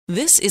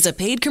This is a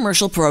paid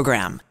commercial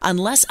program.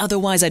 Unless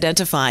otherwise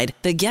identified,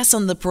 the guests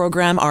on the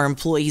program are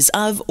employees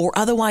of or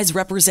otherwise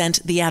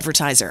represent the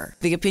advertiser.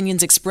 The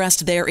opinions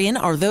expressed therein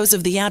are those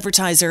of the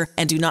advertiser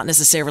and do not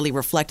necessarily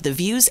reflect the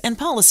views and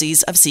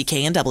policies of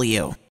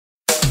CKNW.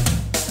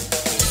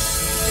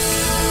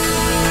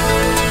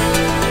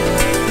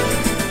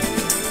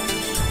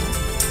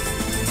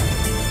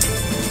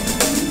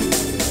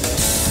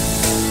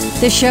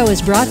 This show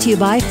is brought to you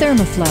by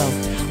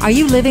Thermoflow. Are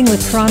you living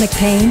with chronic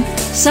pain,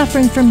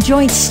 suffering from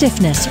joint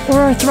stiffness or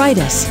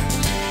arthritis?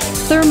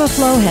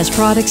 Thermoflow has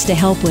products to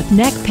help with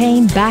neck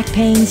pain, back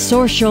pain,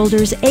 sore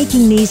shoulders,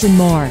 aching knees, and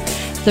more.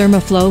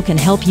 Thermoflow can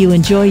help you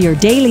enjoy your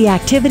daily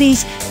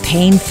activities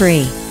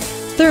pain-free.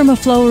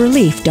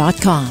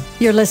 ThermoflowRelief.com.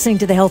 You're listening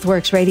to the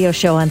HealthWorks radio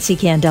show on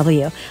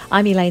CKNW.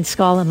 I'm Elaine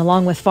Scollin,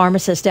 along with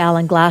pharmacist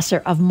Alan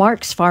Glasser of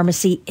Mark's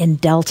Pharmacy in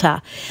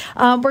Delta.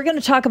 We're going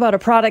to talk about a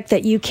product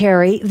that you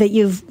carry that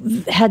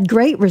you've had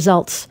great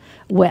results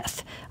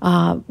with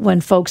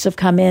when folks have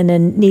come in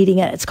and needing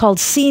it. It's called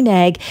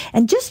CNAG.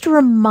 And just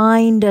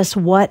remind us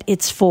what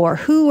it's for.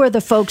 Who are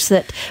the folks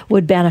that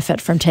would benefit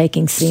from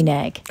taking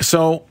CNAG?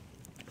 So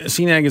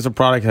CNAG is a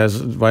product that has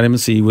vitamin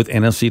C with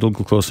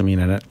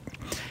N-acetylglucosamine in it.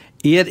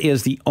 It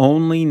is the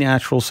only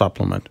natural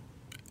supplement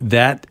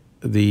that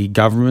the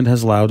government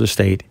has allowed to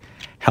state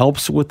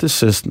helps with the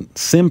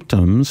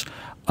symptoms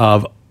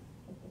of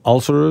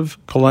ulcerative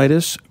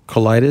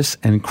colitis,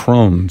 and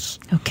Crohn's.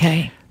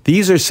 Okay.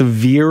 These are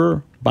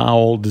severe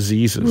bowel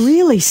diseases.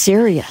 Really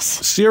serious.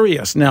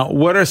 Serious. Now,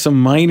 what are some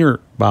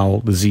minor bowel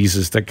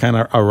diseases that kind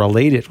of are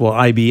related? Well,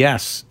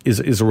 IBS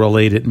is a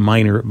related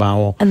minor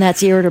bowel. And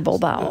that's irritable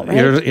bowel,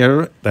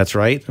 right? That's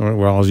right.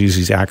 We're always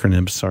using these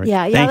acronyms. Sorry.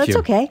 Yeah, that's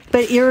okay.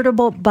 But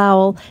irritable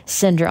bowel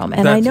syndrome.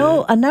 And I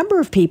know a number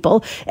of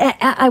people,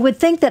 I would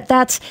think that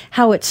that's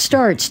how it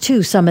starts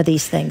too, some of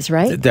these things,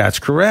 right? That's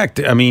correct.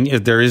 I mean,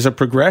 if there is a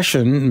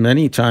progression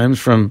many times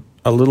from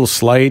a little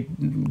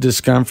slight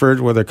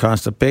discomfort, whether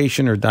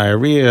constipation or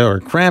diarrhea or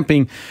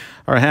cramping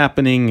are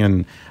happening,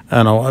 and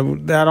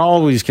that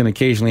always can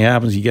occasionally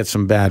happen. You get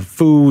some bad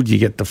food, you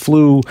get the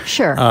flu.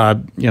 Sure.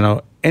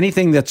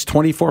 Anything that's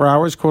 24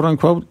 hours, quote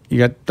unquote, you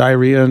got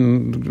diarrhea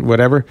and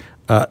whatever,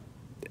 and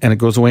it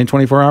goes away in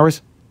 24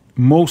 hours,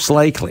 most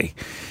likely,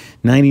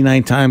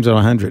 99 times out of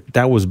 100,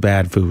 that was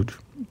bad food.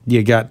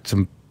 You got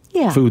some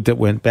food that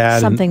went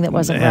bad. Something that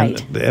wasn't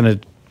right. And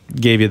it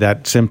gave you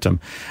that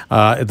symptom.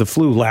 The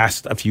flu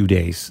lasts a few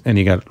days, and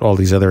you got all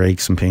these other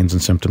aches and pains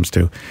and symptoms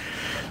too.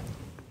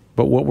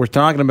 But what we're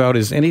talking about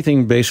is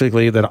anything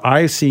basically that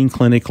I've seen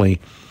clinically,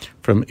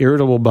 from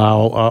irritable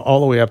bowel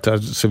all the way up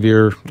to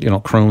severe,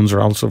 Crohn's or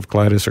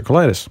ulcerative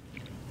colitis.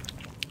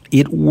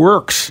 It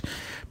works.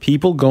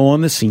 People go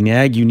on the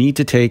CNAG. You need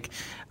to take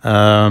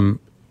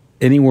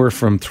anywhere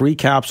from 3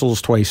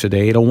 capsules twice a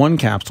day to 1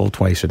 capsule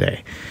twice a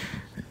day.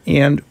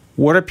 And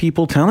what are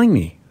people telling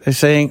me? They're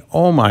saying,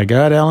 oh my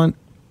God, Alan,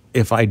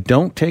 if I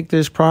don't take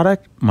this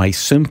product, my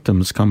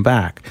symptoms come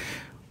back.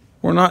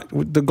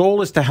 The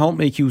goal is to help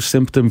make you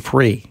symptom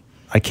free.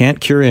 I can't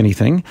cure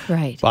anything,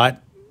 right?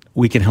 But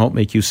we can help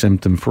make you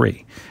symptom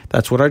free.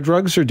 That's what our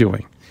drugs are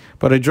doing.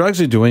 But our drugs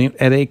are doing it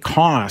at a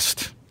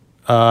cost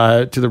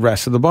to the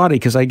rest of the body,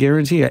 because I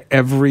guarantee you,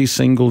 every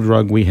single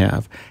drug we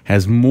have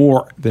has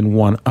more than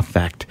one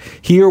effect.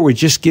 Here, we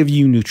just give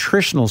you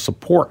nutritional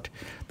support.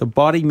 The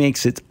body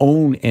makes its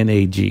own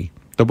NAG.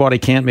 The body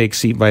can't make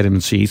vitamin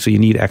C, so you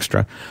need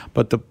extra.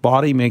 But the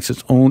body makes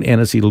its own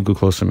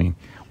N-acetylglucosamine.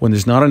 When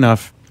there's not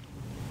enough,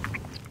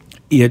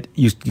 you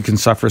can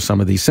suffer some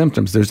of these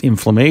symptoms. There's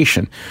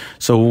inflammation.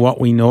 So what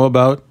we know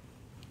about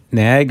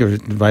NAG, or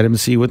vitamin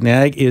C with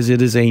NAG, is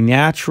it is a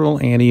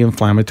natural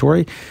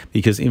anti-inflammatory,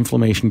 because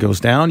inflammation goes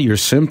down. Your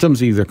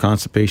symptoms, either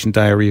constipation,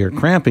 diarrhea, or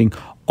cramping,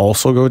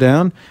 also go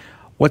down.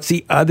 What's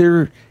the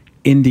other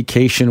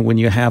indication when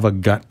you have a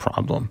gut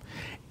problem?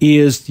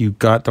 Is you've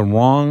got the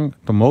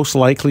most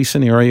likely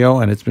scenario,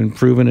 and it's been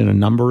proven in a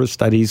number of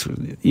studies,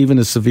 even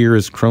as severe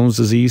as Crohn's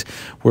disease,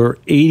 where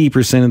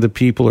 80% of the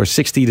people, or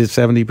 60 to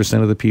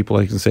 70% of the people,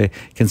 I can say,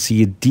 can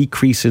see a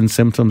decrease in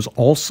symptoms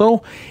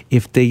also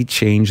if they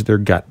change their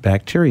gut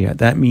bacteria.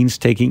 That means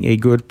taking a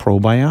good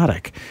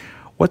probiotic.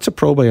 What's a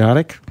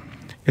probiotic?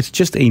 It's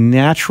just a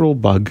natural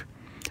bug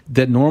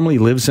that normally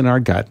lives in our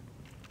gut.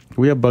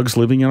 We have bugs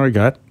living in our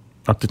gut,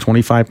 up to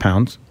 25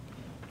 pounds.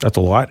 That's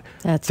a lot.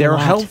 They're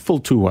helpful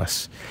to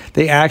us.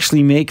 They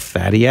actually make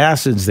fatty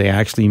acids. They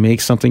actually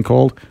make something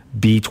called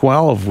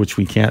B12, which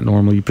we can't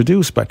normally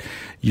produce. But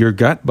your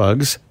gut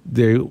bugs,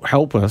 they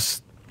help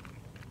us.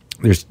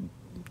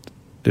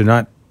 They're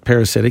not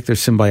parasitic. They're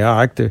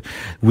symbiotic.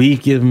 We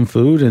give them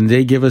food, and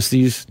they give us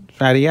these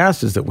fatty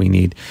acids that we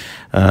need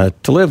to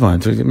live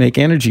on, to make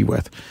energy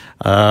with.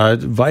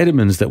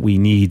 Vitamins that we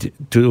need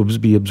to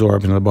be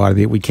absorbed into the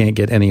body that we can't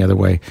get any other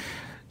way.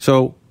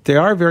 So they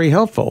are very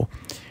helpful.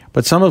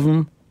 But some of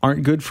them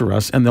aren't good for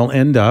us, and they'll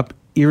end up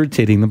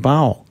irritating the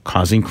bowel,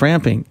 causing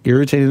cramping,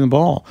 irritating the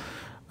bowel,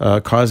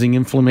 causing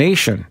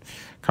inflammation,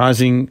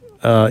 causing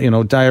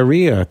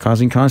diarrhea,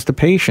 causing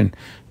constipation.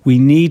 We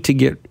need to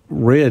get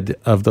rid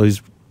of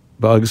those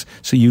bugs.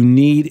 So you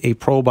need a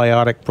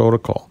probiotic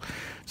protocol.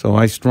 So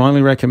I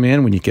strongly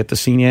recommend when you get the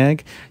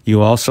CNAG,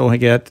 you also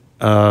get,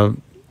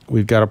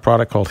 we've got a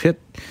product called HIT,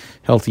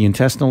 Healthy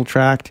Intestinal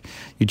Tract.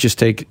 You just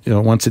take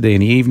once a day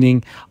in the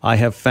evening. I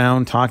have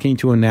found, talking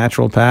to a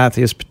naturopath,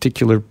 his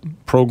particular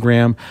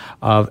program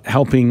of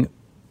helping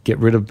get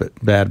rid of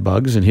bad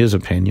bugs, in his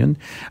opinion,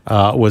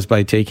 was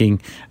by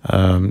taking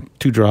 2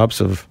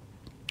 drops of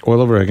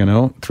oil of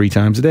oregano 3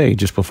 times a day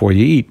just before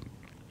you eat,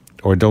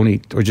 or don't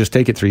eat, or just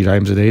take it 3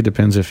 times a day. It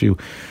depends if you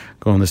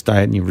go on this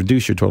diet and you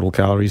reduce your total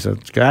calories.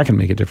 That can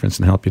make a difference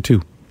and help you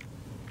too.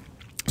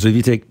 So if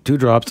you take 2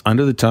 drops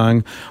under the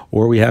tongue,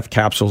 or we have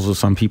capsules, as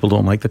some people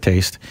don't like the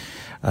taste,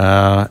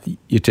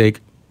 you take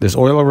this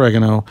oil of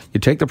oregano,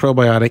 you take the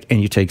probiotic,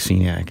 and you take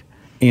CNAG.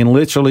 And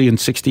literally in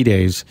 60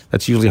 days,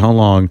 that's usually how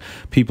long,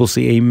 people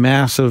see a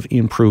massive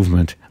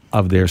improvement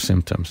of their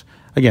symptoms.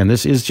 Again,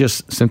 this is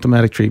just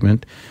symptomatic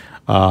treatment.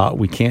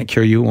 We can't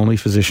cure you. Only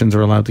physicians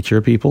are allowed to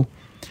cure people.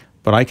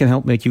 But I can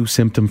help make you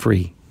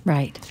symptom-free.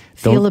 Right.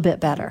 Feel a bit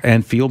better.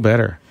 And feel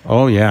better.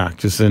 Oh, yeah.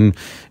 Because then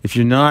if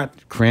you're not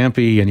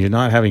crampy and you're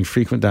not having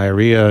frequent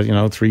diarrhea,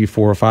 3,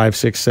 4, 5,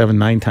 6, 7,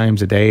 9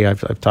 times a day.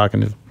 I've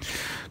talking to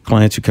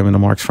clients who come into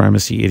Mark's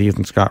Pharmacy, 80th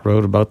and Scott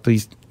Road, about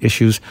these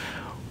issues.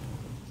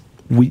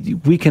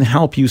 We can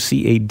help you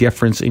see a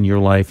difference in your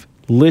life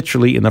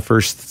literally in the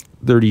first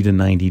 30 to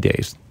 90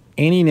 days.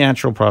 Any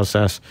natural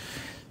process,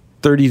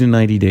 30 to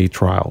 90 day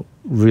trial,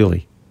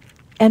 really.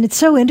 And it's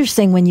so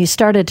interesting when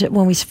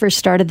we first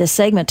started this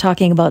segment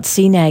talking about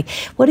CNAG.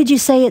 What did you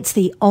say? It's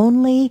the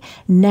only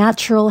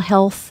natural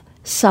health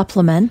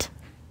supplement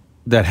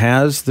that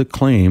has the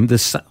claim,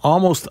 this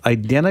almost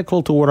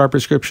identical to what our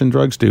prescription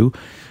drugs do,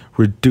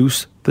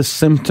 reduce the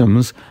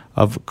symptoms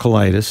of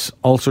colitis,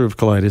 ulcerative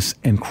colitis,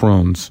 and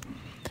Crohn's.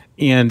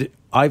 And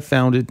I've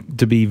found it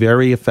to be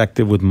very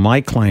effective with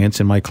my clients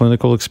in my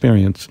clinical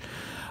experience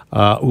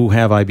who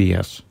have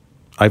IBS.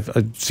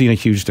 I've seen a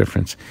huge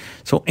difference.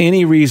 So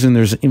any reason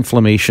there's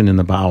inflammation in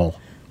the bowel,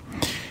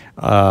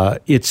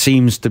 it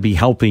seems to be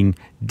helping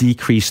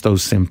decrease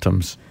those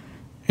symptoms.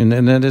 And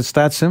then it's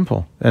that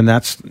simple. And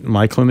that's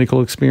my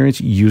clinical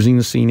experience using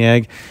the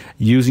CNAG,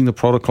 using the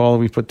protocol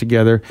we put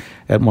together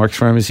at Mark's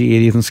Pharmacy,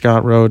 80th and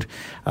Scott Road.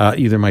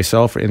 Either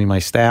myself or any of my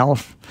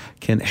staff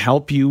can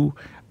help you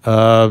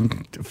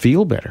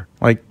feel better.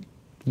 Like,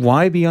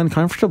 why be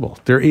uncomfortable?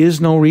 There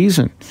is no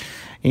reason.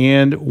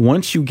 And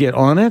once you get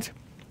on it,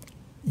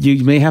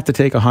 you may have to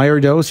take a higher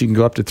dose. You can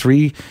go up to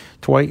 3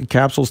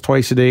 capsules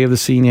twice a day of the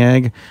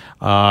CNAG.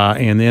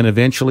 And then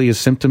eventually as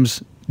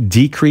symptoms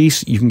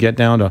decrease, you can get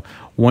down to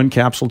 1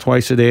 capsule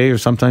twice a day, or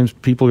sometimes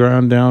people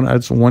are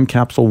down to 1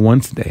 capsule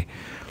once a day.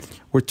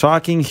 We're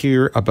talking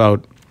here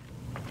about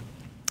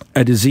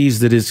a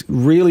disease that is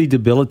really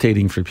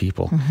debilitating for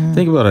people. Mm-hmm.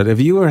 Think about it.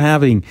 If you are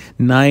having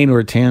 9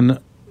 or 10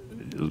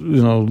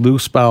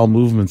 loose bowel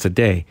movements a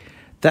day,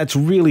 that's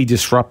really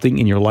disrupting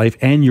in your life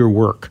and your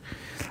work.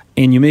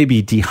 And you may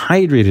be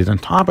dehydrated on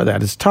top of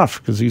that. It's tough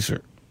because these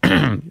are,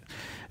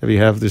 if you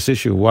have this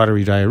issue of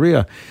watery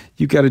diarrhea,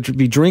 you've got to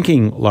be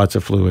drinking lots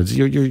of fluids.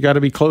 You've got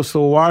to be close to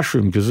a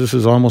washroom because this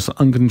is almost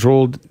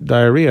uncontrolled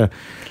diarrhea.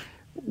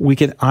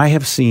 I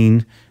have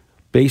seen,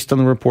 based on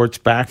the reports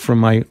back from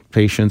my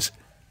patients,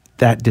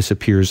 that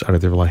disappears out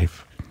of their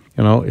life.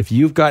 If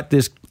you've got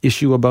this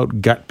issue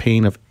about gut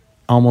pain of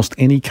almost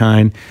any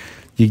kind,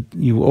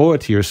 you owe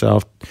it to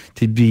yourself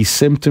to be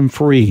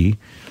symptom-free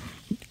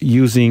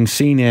using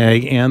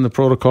CNAG and the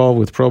protocol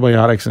with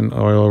probiotics and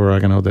oil of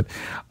oregano that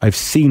I've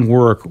seen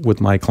work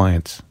with my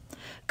clients.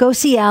 Go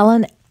see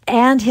Alan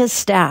and his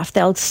staff.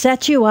 They'll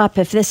set you up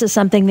if this is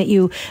something that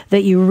you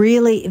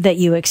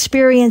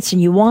experience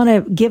and you want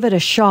to give it a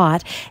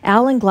shot.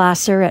 Alan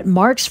Glasser at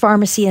Mark's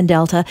Pharmacy in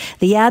Delta.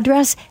 The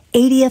address,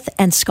 80th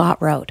and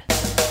Scott Road.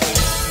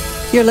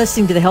 You're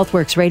listening to the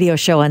HealthWorks radio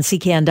show on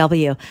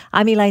CKNW.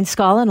 I'm Elaine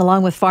Scollin,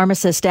 along with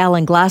pharmacist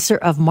Alan Glasser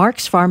of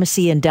Mark's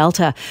Pharmacy in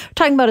Delta. We're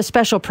talking about a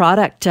special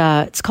product.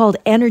 It's called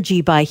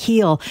Energy by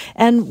Heal.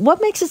 And what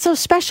makes it so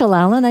special,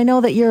 Alan? I know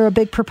that you're a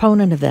big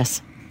proponent of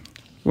this.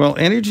 Well,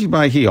 Energy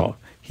by Heal.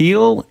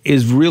 Heal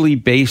is really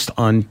based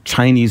on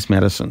Chinese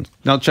medicine.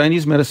 Now,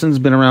 Chinese medicine's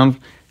been around,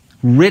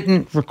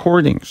 written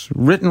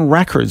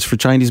records for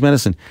Chinese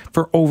medicine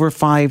for over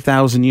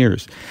 5,000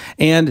 years.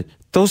 And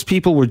those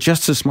people were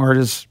just as smart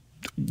as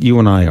you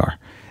and I are.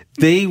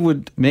 They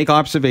would make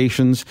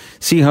observations,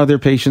 see how their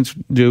patients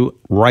do,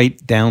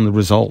 write down the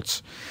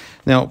results.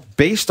 Now,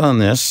 based on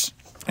this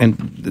and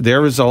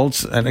their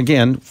results, and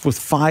again, with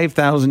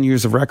 5,000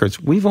 years of records,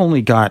 we've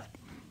only got,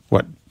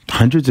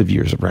 hundreds of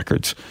years of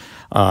records.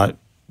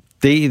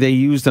 They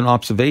used an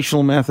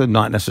observational method,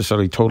 not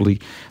necessarily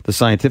totally the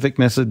scientific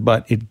method,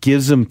 but it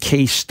gives them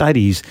case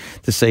studies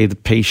to say the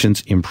patients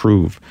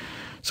improve.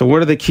 So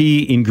what are the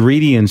key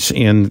ingredients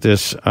in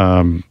this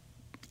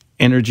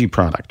energy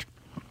product?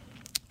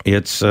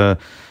 It's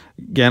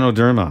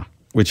Ganoderma,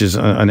 which is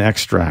an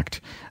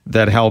extract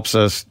that helps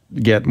us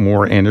get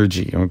more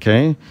energy,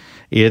 okay?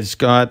 It's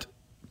got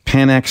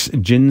Panax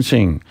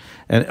Ginseng.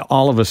 And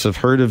all of us have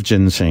heard of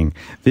ginseng.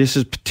 This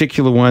is a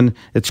particular one.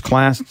 It's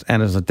classed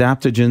as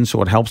adaptogen,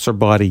 so it helps our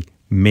body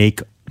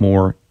make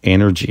more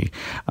energy.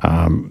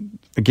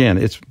 Again,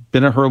 it's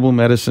been a herbal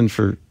medicine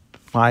for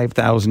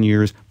 5,000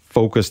 years,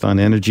 focused on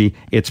energy.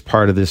 It's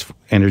part of this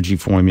energy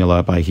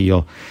formula by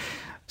Heal.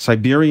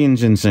 Siberian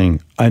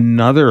ginseng,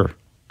 another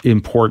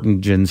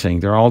important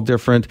ginseng. They're all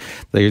different.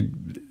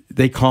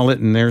 They call it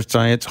in their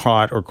science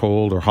hot or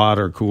cold or hot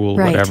or cool,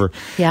 right. Whatever.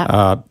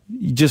 Yeah.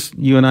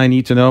 You and I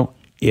need to know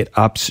it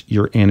ups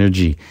your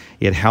energy.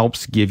 It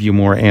helps give you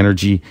more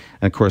energy.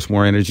 And of course,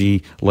 more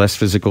energy, less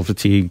physical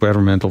fatigue,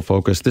 better mental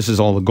focus. This is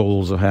all the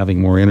goals of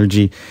having more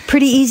energy.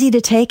 Pretty easy to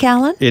take,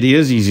 Alan? It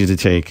is easy to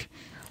take.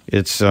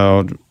 It's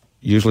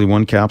usually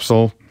one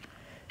capsule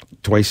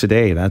twice a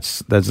day. That's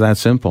that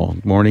simple,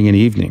 morning and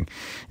evening.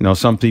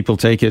 Some people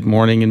take it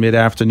morning and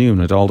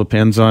mid-afternoon. It all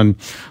depends on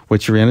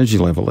what your energy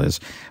level is.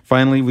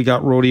 Finally, we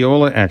got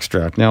rhodiola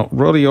extract. Now,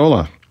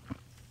 rhodiola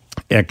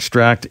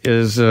extract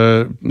is,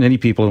 many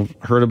people have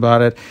heard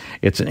about it.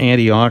 It's an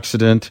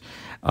antioxidant.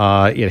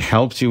 It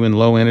helps you in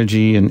low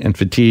energy and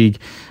fatigue.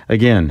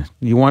 Again,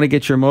 you want to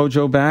get your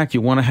mojo back. You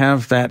want to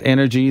have that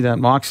energy, that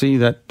moxie,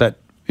 that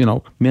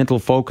mental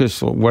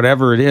focus, or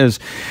whatever it is,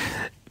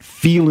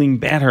 feeling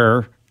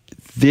better.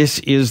 This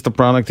is the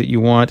product that you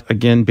want,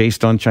 again,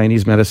 based on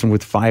Chinese medicine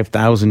with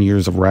 5,000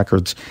 years of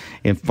records.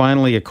 And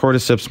finally, a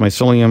cordyceps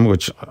mycelium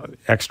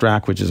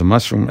extract, which is a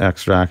mushroom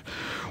extract,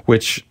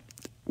 which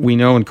we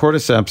know in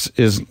cordyceps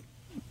is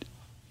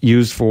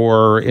used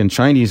for, in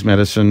Chinese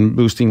medicine,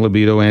 boosting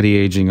libido,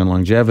 anti-aging, and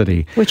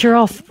longevity. Which are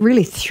all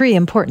really three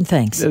important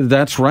things.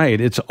 That's right.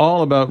 It's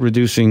all about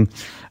reducing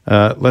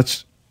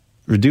stress,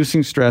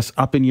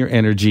 upping your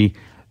energy.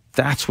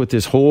 That's what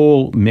this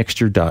whole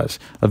mixture does.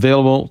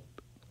 Available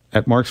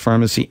at Mark's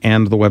Pharmacy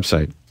and the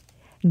website.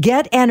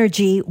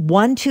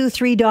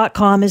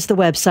 GetEnergy123.com is the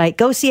website.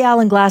 Go see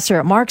Alan Glasser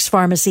at Mark's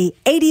Pharmacy,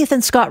 80th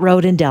and Scott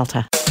Road in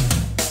Delta.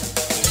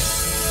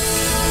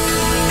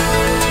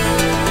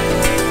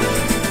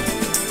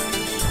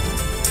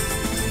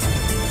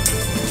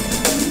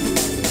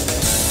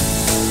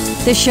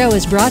 This show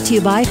is brought to you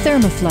by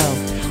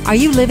Thermoflow. Are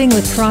you living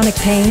with chronic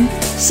pain,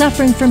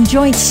 suffering from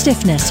joint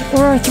stiffness or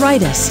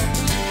arthritis?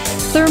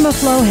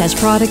 Thermoflow has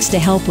products to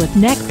help with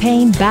neck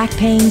pain, back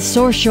pain,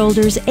 sore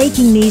shoulders,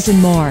 aching knees, and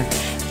more.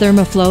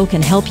 Thermoflow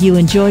can help you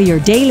enjoy your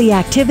daily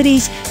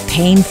activities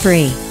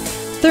pain-free.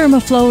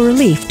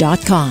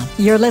 ThermoflowRelief.com.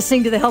 You're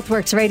listening to the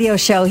HealthWorks radio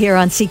show here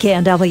on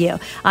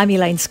CKNW. I'm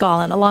Elaine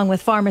Scollin, along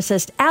with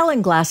pharmacist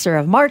Alan Glasser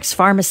of Mark's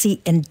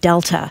Pharmacy in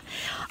Delta.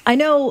 I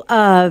know,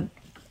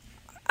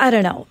 I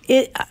don't know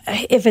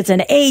if it's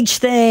an age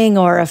thing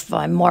or if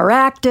I'm more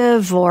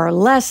active or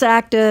less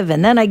active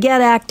and then I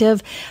get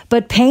active,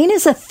 but pain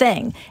is a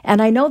thing.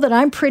 And I know that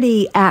I'm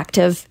pretty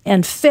active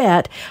and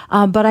fit,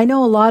 but I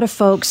know a lot of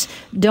folks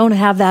don't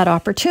have that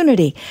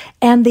opportunity.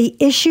 And the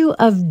issue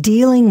of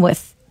dealing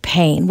with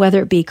pain,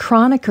 whether it be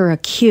chronic or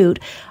acute,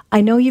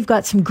 I know you've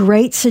got some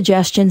great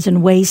suggestions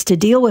and ways to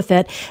deal with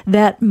it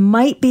that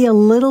might be a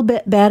little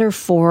bit better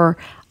for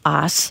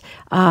us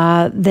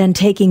than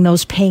taking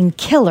those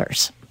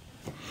painkillers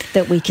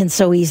that we can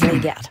so easily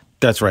get.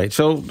 That's right.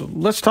 So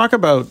let's talk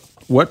about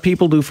what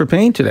people do for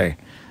pain today.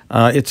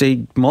 It's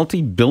a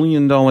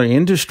multi-billion-dollar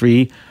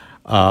industry,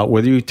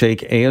 whether you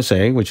take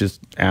ASA, which is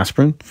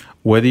aspirin,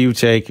 whether you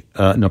take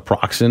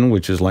naproxen,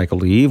 which is like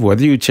Aleve,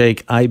 whether you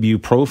take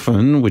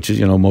ibuprofen, which is,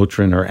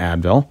 Motrin or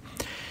Advil.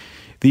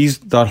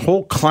 That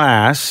whole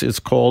class is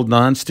called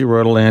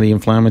non-steroidal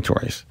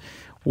anti-inflammatories.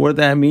 What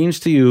that means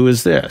to you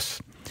is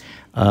this.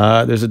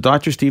 There's a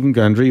Dr. Stephen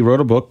Gundry. He wrote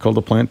a book called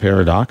The Plant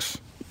Paradox.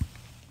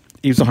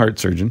 He was a heart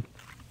surgeon,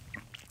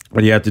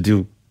 but he had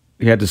to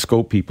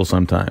scope people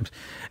sometimes.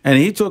 And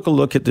he took a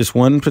look at this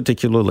one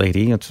particular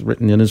lady, it's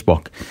written in his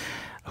book,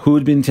 who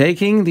had been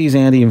taking these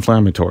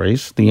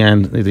anti-inflammatories,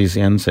 these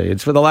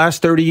NSAIDs, for the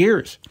last 30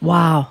 years.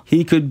 Wow.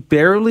 He could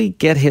barely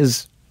get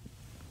his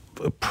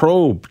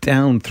probe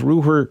down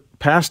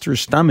past her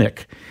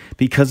stomach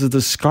because of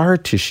the scar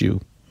tissue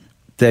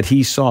that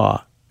he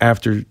saw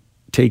after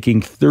taking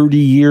 30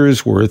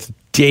 years worth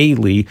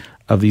daily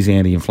of these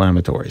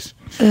anti-inflammatories.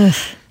 Ugh.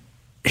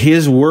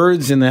 His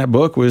words in that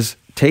book was,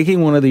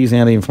 taking one of these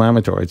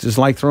anti-inflammatories is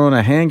like throwing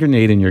a hand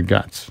grenade in your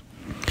guts.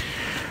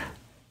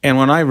 And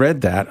when I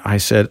read that, I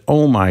said,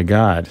 oh my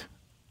God,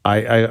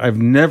 I've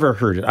never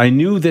heard it. I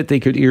knew that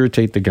they could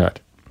irritate the gut.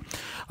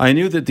 I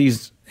knew that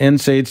these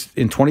NSAIDs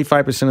in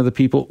 25% of the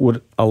people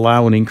would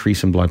allow an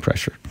increase in blood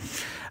pressure.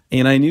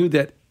 And I knew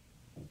that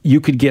you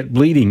could get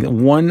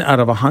bleeding. 1 out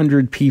of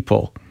 100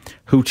 people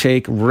who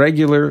take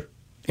regular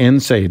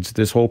NSAIDs,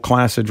 this whole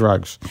class of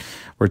drugs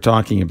we're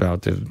talking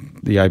about, the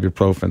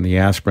ibuprofen, the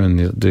aspirin,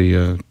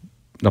 the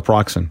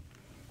naproxen,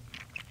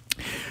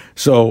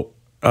 so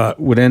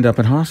would end up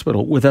in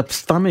hospital with a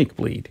stomach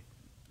bleed.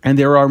 And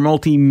there are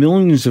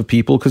multi-millions of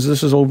people, because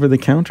this is over the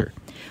counter.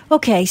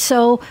 Okay,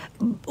 so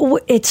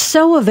it's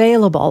so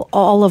available,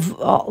 all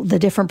the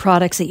different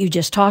products that you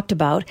just talked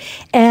about,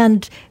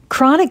 and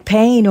chronic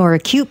pain or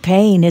acute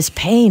pain is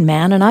pain,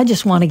 man, and I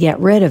just want to get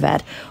rid of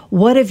it.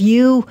 What have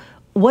you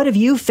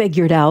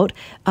figured out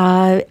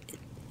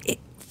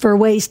for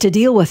ways to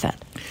deal with it?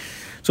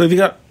 So if you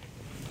got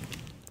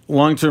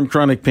long-term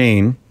chronic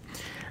pain,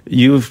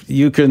 you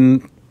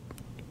can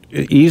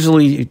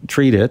easily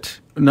treat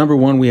it. Number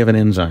one, we have an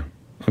enzyme.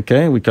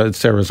 Okay, we call it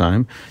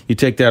Cerezyme. You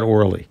take that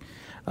orally.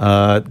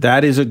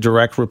 That is a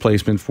direct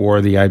replacement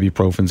for the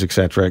ibuprofens,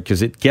 etc.,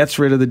 because it gets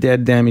rid of the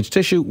dead, damaged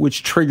tissue,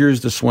 which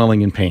triggers the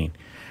swelling and pain.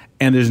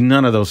 And there's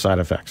none of those side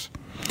effects.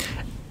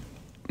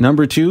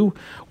 Number two,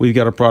 we've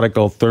got a product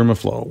called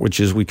Thermoflow, which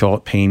is, we call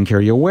it Pain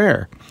Carrier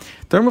Wear.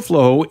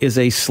 Thermoflow is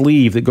a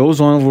sleeve that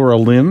goes on over a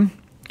limb,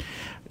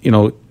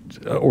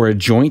 or a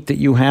joint that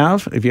you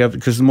have,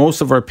 because most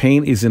of our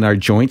pain is in our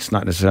joints,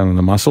 not necessarily in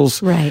the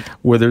muscles. Right.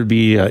 Whether it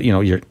be,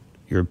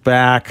 your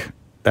back,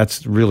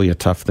 that's really a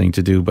tough thing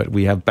to do, but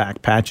we have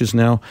back patches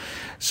now.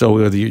 So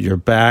whether your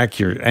back,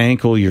 your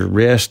ankle, your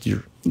wrist,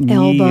 your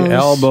knee,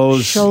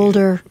 elbows,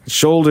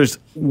 shoulders,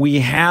 we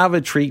have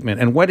a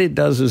treatment. And what it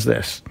does is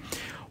this.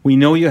 We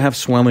know you have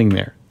swelling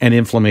there and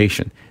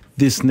inflammation.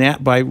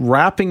 By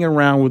wrapping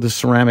around with the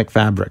ceramic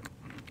fabric,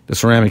 the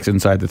ceramics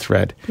inside the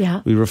thread,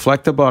 we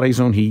reflect the body's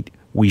own heat.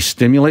 We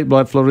stimulate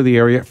blood flow to the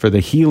area for the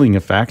healing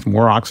effect,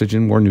 more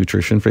oxygen, more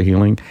nutrition for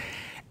healing.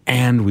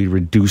 And we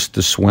reduce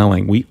the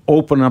swelling. We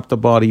open up the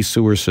body's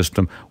sewer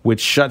system, which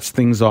shuts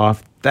things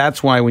off.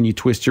 That's why when you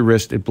twist your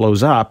wrist, it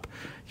blows up.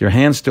 Your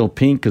hand's still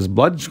pink because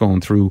blood's going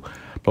through,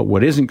 but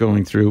what isn't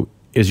going through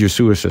is your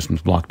sewer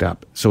system's blocked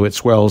up. So it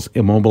swells,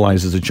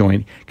 immobilizes the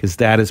joint, because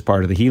that is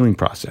part of the healing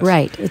process.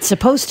 Right. It's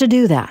supposed to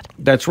do that.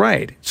 That's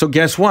right. So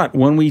guess what?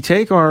 When we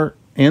take our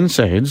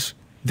NSAIDs,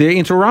 they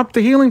interrupt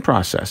the healing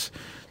process.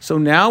 So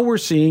now we're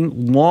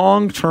seeing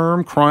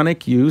long-term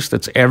chronic use,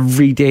 that's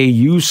everyday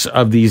use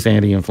of these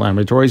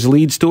anti-inflammatories,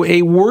 leads to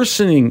a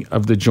worsening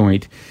of the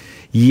joint.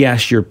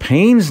 Yes, your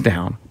pain's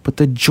down, but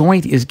the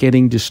joint is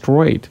getting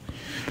destroyed.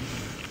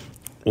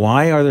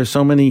 Why are there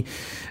so many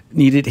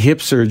needed hip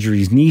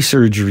surgeries, knee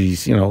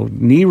surgeries,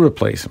 knee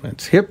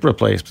replacements, hip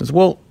replacements?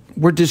 Well,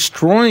 we're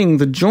destroying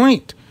the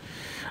joint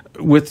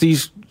with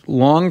these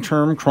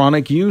long-term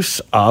chronic use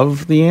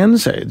of the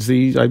NSAIDs,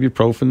 the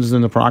ibuprofens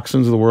and the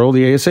naproxens of the world,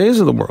 the ASAs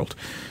of the world.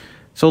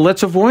 So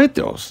let's avoid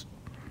those.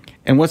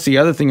 And what's the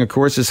other thing, of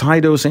course, is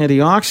high-dose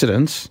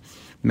antioxidants.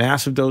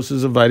 Massive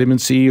doses of vitamin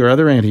C or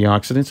other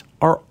antioxidants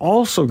are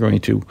also going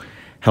to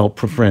help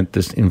prevent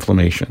this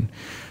inflammation.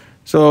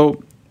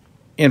 So,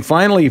 and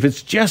finally, if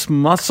it's just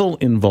muscle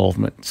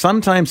involvement,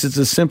 sometimes it's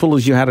as simple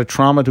as you had a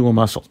trauma to a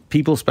muscle.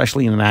 People,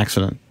 especially in an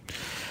accident,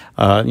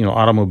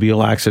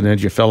 automobile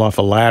accident, you fell off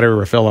a ladder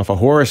or fell off a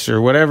horse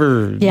or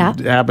whatever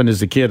happened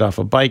as a kid off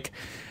a bike,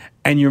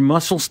 and your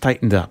muscles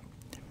tightened up.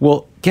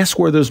 Well, guess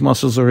where those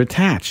muscles are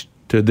attached?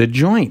 To the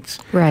joints.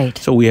 Right.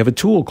 So we have a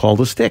tool called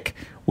a stick.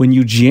 When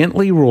you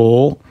gently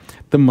roll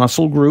the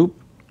muscle group,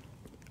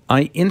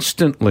 I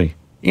instantly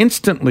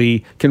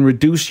can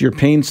reduce your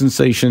pain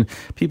sensation.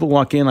 People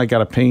walk in, I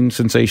got a pain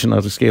sensation on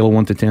a scale of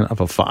 1 to 10 of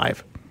a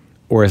 5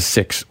 or a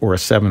 6 or a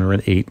 7 or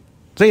an 8.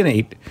 Say an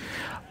 8.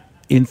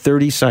 In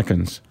 30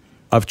 seconds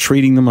of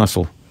treating the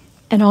muscle.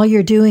 And all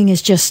you're doing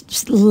is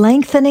just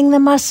lengthening the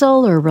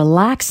muscle or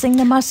relaxing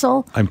the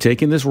muscle? I'm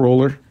taking this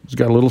roller. It's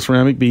got little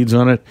ceramic beads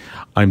on it.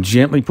 I'm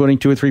gently putting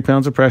 2 or 3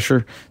 pounds of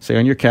pressure, say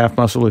on your calf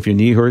muscle, if your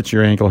knee hurts,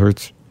 your ankle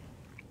hurts.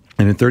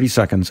 And in 30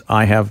 seconds,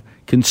 I have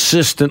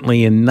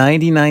consistently, in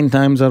 99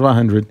 times out of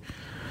 100,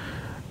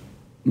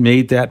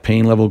 made that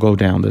pain level go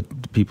down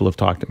that people have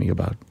talked to me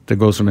about. That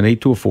goes from an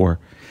 8 to a 4.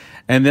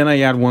 And then I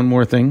add one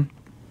more thing.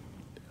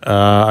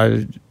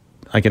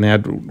 I can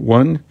add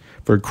one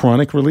for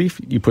chronic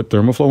relief. You put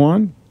Thermoflow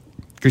on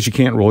because you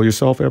can't roll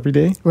yourself every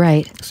day.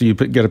 Right. So you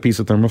get a piece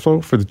of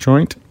Thermoflow for the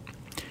joint.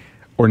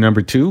 Or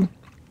number 2,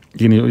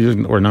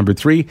 or number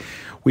 3,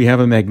 we have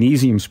a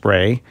magnesium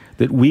spray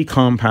that we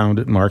compound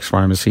at Mark's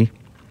Pharmacy,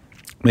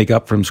 make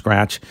up from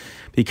scratch,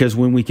 because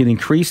when we can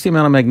increase the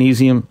amount of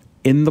magnesium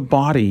in the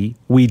body,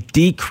 we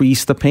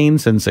decrease the pain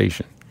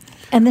sensation.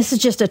 And this is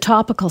just a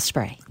topical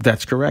spray?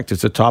 That's correct.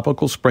 It's a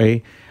topical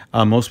spray.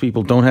 Most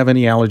people don't have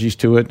any allergies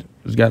to it.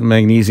 It's got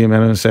magnesium,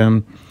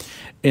 MSM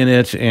in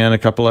it, and a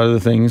couple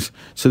other things,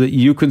 so that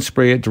you can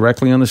spray it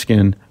directly on the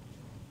skin.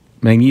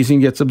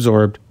 Magnesium gets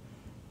absorbed,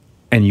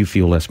 and you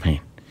feel less pain.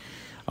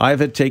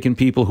 I've had taken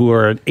people who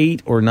are an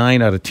 8 or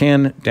 9 out of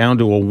 10 down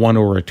to a 1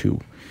 or a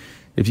 2.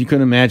 If you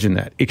can imagine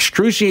that.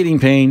 Excruciating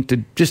pain to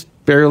just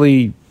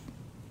barely,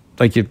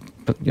 like you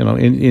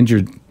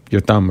injured your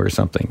thumb or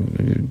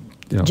something.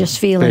 Just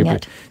feeling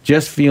it.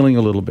 Just feeling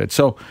a little bit.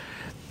 So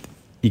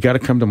you got to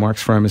come to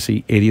Mark's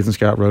Pharmacy, 80th and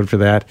Scott Road for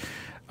that.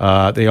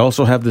 They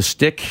also have the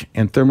stick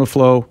and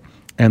Thermoflow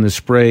and the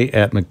spray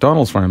at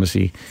McDonald's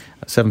Pharmacy,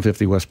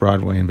 750 West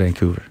Broadway in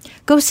Vancouver.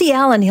 Go see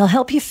Alan. He'll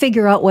help you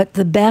figure out what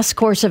the best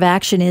course of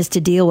action is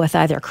to deal with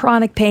either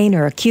chronic pain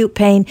or acute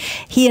pain.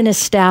 He and his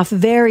staff,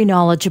 very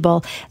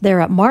knowledgeable. They're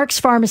at Mark's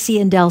Pharmacy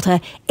in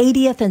Delta,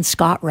 80th and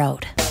Scott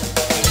Road.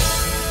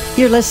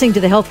 You're listening to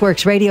the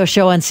HealthWorks radio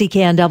show on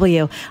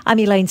CKNW. I'm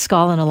Elaine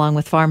Scollin, along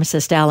with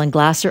pharmacist Alan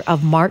Glasser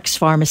of Mark's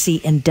Pharmacy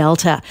in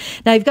Delta.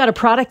 Now, you've got a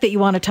product that you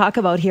want to talk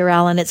about here,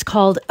 Alan. It's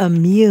called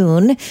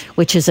Immune,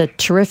 which is a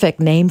terrific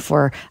name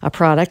for a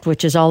product,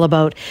 which is all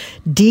about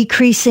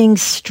decreasing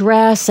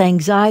stress,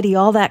 anxiety,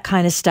 all that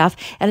kind of stuff.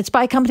 And it's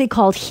by a company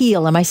called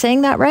Heal. Am I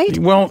saying that right?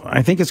 Well,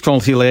 I think it's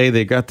called Heal.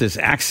 They got this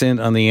accent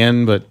on the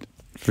end, but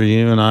for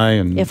you and I,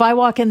 and if I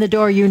walk in the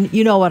door,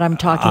 you know what I'm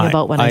talking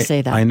about when I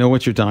say that. I know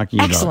what you're talking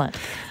about. Excellent.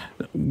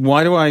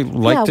 Why do I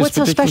like this? What's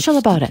so special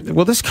about it?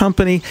 Well, this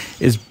company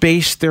is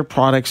based their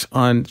products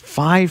on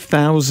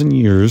 5,000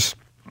 years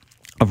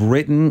of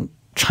written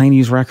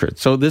Chinese records.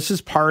 So this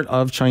is part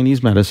of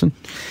Chinese medicine,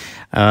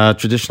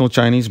 traditional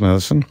Chinese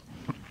medicine.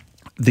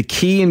 The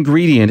key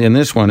ingredient in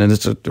this one, and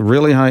it's a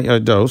really high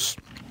dose,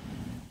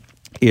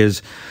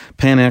 is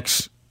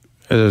Panax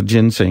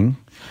ginseng.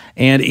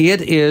 And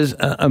it is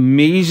an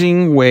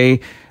amazing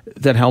way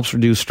that helps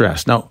reduce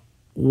stress. Now,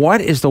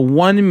 what is the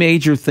one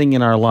major thing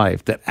in our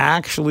life that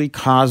actually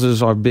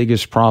causes our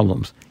biggest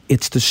problems?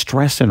 It's the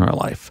stress in our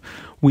life.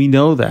 We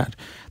know that.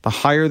 The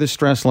higher the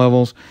stress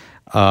levels,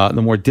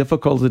 the more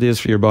difficult it is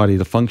for your body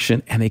to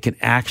function, and it can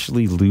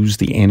actually lose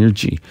the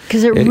energy.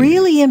 Because it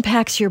really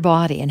impacts your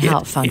body and how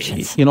it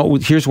functions. You know,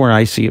 here's where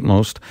I see it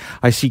most.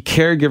 I see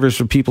caregivers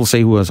for people, say,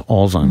 who has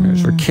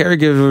Alzheimer's, or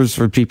caregivers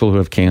for people who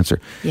have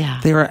cancer. Yeah.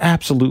 They are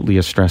absolutely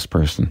a stress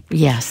person.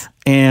 Yes.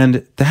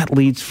 And that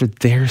leads for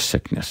their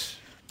sickness.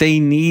 They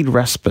need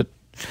respite.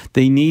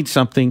 They need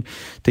something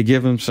to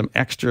give them some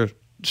extra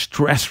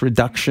stress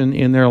reduction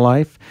in their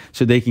life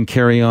so they can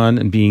carry on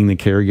and being the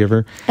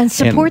caregiver. And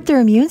support their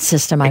immune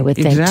system, I would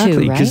think, too, right?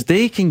 Exactly, because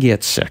they can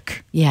get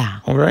sick. Yeah.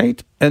 All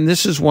right? And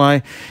this is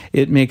why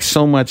it makes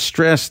so much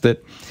stress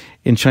that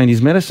in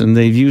Chinese medicine,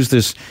 they've used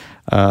this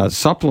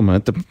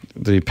supplement,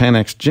 the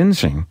Panax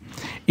ginseng,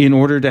 in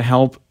order to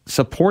help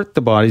support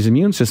the body's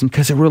immune system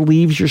because it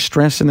relieves your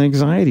stress and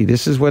anxiety.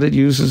 This is what it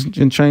uses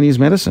in Chinese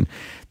medicine.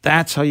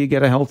 That's how you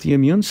get a healthy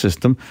immune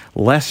system.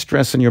 Less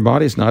stress in your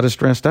body. It's not as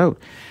stressed out.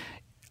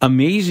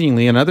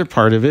 Amazingly, another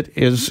part of it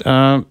is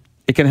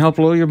it can help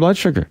lower your blood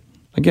sugar.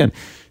 Again,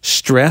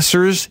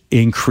 stressors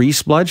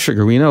increase blood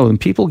sugar. We know when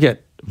people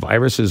get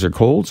viruses or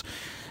colds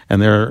and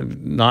they're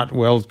not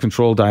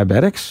well-controlled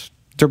diabetics,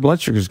 their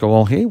blood sugars go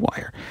all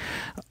haywire.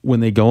 When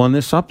they go on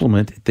this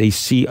supplement, they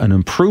see an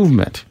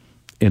improvement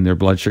in their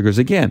blood sugars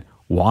again.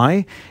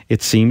 Why?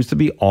 It seems to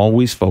be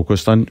always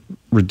focused on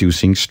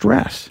reducing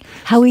stress.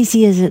 How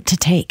easy is it to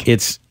take?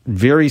 It's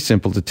very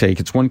simple to take.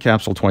 It's one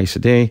capsule twice a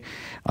day.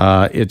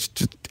 And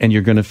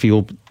you're going to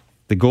feel,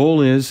 the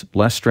goal is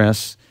less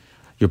stress,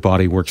 your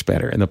body works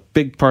better. And the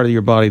big part of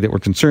your body that we're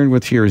concerned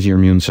with here is your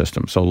immune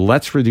system. So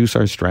let's reduce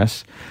our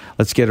stress.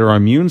 Let's get our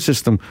immune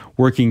system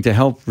working to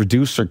help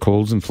reduce our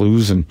colds and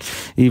flus and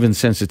even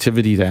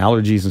sensitivity to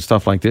allergies and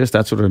stuff like this.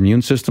 That's what our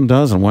immune system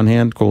does. On one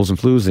hand, colds and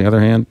flus. The other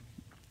hand,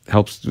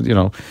 helps, you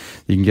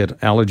can get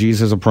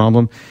allergies as a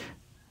problem.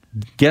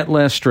 Get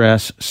less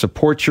stress,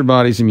 support your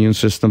body's immune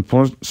system,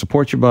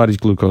 support your body's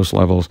glucose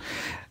levels.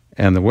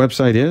 And the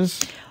website is?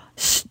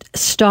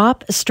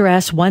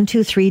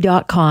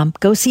 StopStress123.com.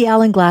 Go see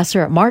Alan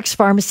Glasser at Mark's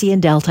Pharmacy in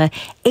Delta,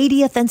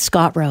 80th and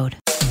Scott Road.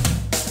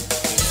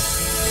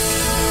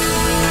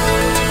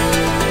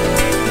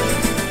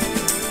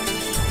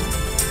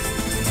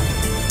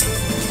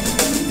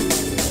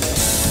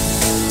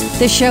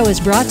 This show is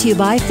brought to you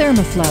by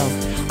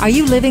Thermoflow. Are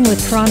you living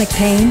with chronic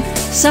pain,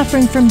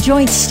 suffering from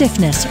joint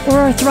stiffness, or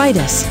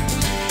arthritis?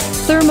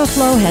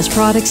 Thermoflow has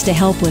products to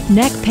help with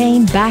neck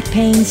pain, back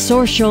pain,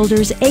 sore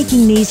shoulders,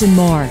 aching knees, and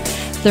more.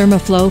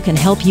 Thermoflow can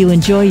help you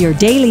enjoy your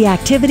daily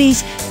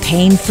activities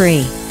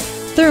pain-free.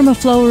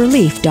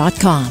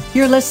 ThermoflowRelief.com.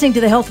 You're listening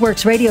to the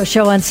HealthWorks radio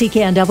show on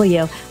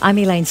CKNW. I'm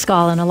Elaine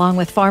Scollin, along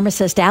with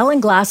pharmacist Alan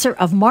Glasser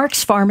of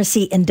Mark's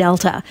Pharmacy in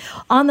Delta.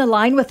 On the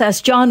line with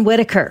us, John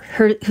Whitaker,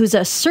 who's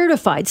a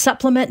certified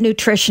supplement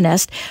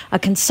nutritionist, a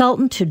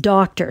consultant to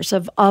doctors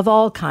of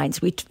all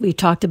kinds. We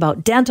talked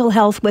about dental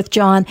health with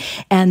John,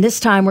 and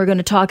this time we're going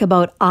to talk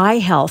about eye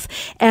health.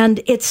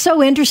 And it's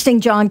so interesting,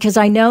 John, because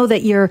I know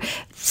that you're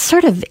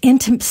sort of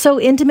so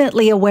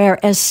intimately aware,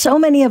 as so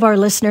many of our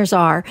listeners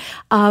are,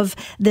 of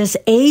this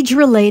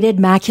age-related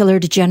macular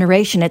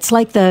degeneration. It's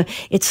like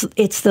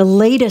it's the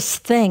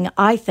latest thing,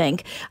 I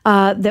think,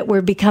 that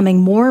we're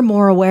becoming more and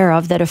more aware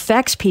of that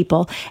affects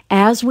people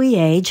as we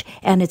age,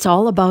 and it's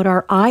all about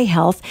our eye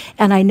health.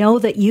 And I know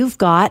that you've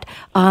got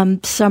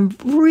some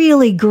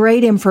really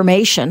great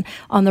information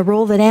on the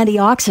role that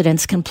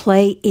antioxidants can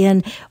play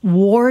in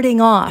warding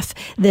off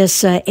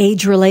this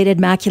age-related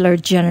macular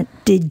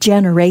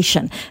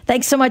degeneration.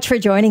 Thanks so much for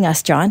joining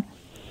us, John.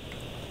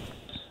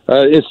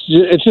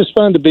 It's just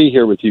fun to be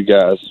here with you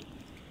guys.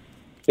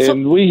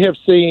 And we have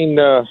seen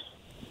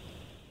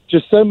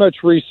just so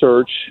much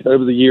research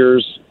over the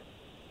years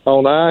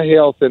on eye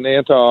health and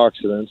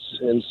antioxidants.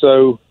 And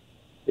so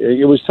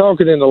it was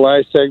talking in the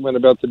last segment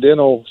about the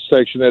dental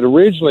section that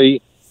originally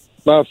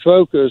my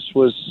focus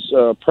was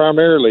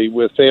primarily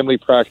with family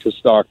practice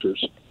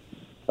doctors.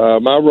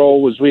 My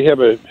role was we have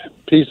a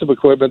piece of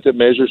equipment that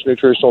measures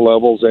nutritional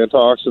levels,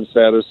 antioxidant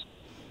status.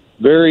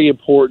 Very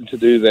important to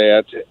do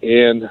that.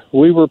 And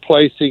we were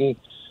placing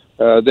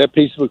that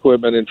piece of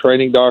equipment and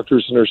training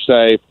doctors and their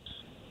staff.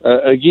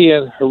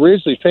 Again,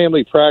 originally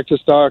family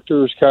practice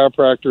doctors,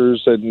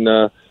 chiropractors,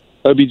 and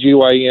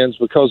OBGYNs,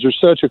 because there's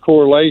such a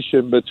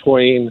correlation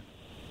between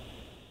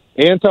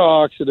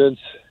antioxidants,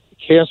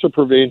 cancer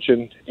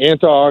prevention,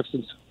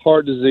 antioxidants,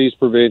 heart disease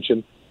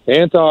prevention,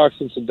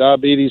 antioxidants and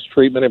diabetes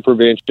treatment and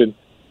prevention.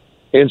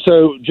 And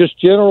so just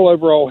general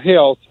overall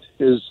health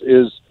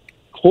is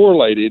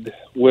correlated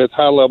with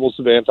high levels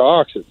of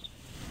antioxidants.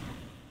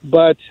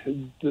 But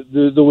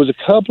there was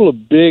a couple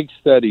of big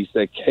studies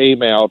that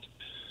came out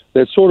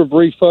that sort of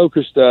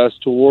refocused us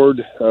toward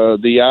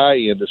the eye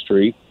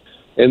industry,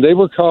 and they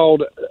were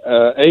called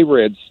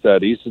ARED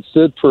studies. It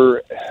stood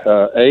for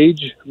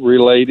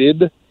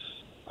Age-Related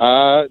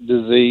Eye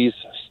Disease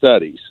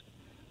Studies.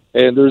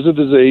 And there's a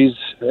disease,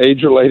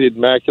 age-related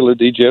macular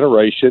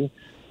degeneration,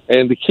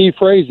 and the key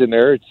phrase in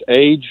there, it's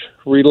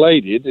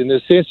age-related, and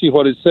essentially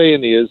what it's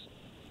saying is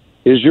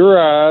your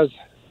eyes,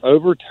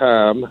 over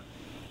time,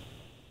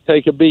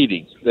 take a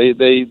beating. They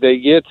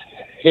get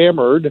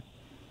hammered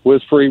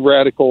with free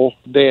radical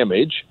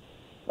damage.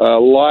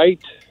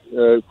 Light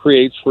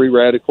creates free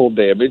radical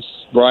damage.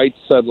 Bright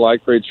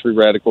sunlight creates free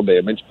radical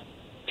damage.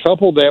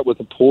 Couple that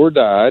with a poor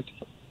diet,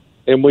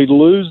 and we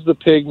lose the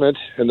pigment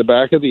in the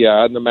back of the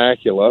eye, in the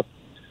macula,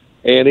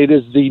 and it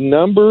is the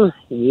number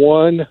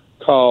one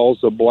cause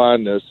of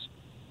blindness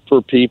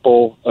for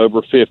people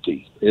over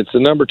 50. It's the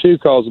number two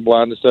cause of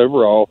blindness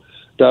overall,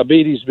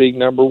 diabetes being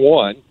number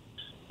one.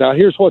 Now,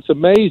 here's what's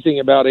amazing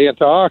about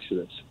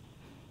antioxidants.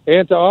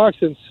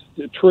 Antioxidants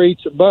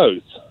treats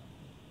both.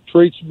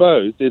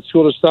 It's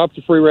going to stop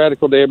the free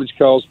radical damage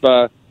caused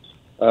by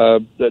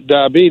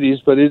diabetes,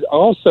 but it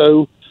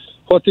also,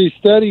 what these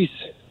studies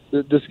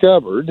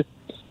discovered,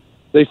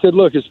 they said,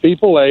 look, as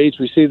people age,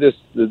 we see this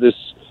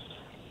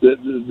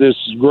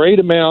great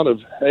amount of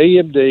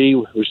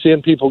AMD. We're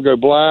seeing people go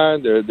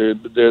blind. They're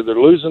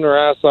losing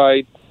their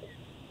eyesight.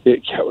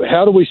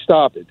 How do we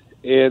stop it?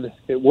 And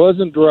it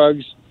wasn't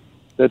drugs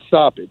that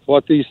stop it.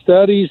 What these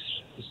studies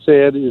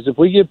said is if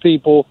we give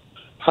people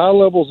high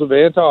levels of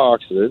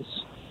antioxidants,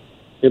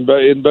 in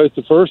both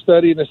the first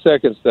study and the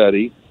second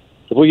study,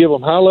 if we give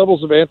them high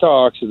levels of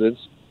antioxidants,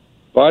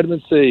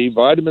 vitamin C,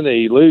 vitamin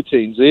E,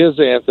 lutein,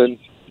 zeaxanthin,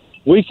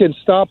 we can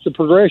stop the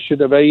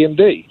progression of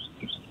AMD.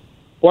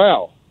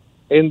 Wow.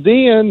 And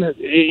then,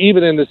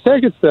 even in the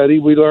second study,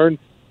 we learned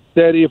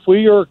that if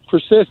we are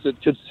consistent,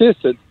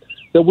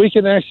 that we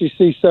can actually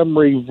see some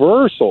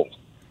reversal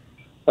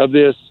of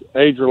this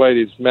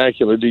age-related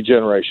macular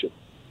degeneration.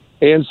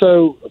 And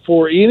so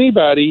for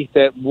anybody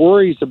that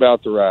worries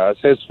about their eyes,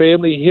 has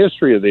family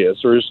history of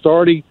this, or is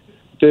starting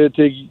to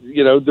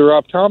their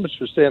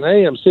optometrist saying,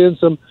 hey, I'm seeing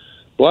some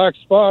black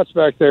spots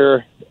back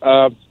there,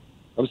 I'm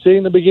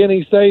seeing the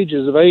beginning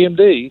stages of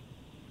AMD,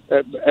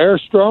 our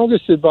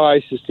strongest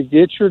advice is to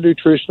get your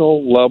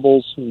nutritional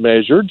levels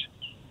measured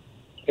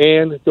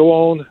and go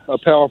on a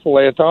powerful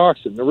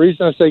antioxidant. The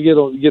reason I say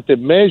get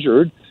them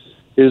measured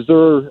is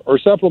there are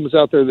supplements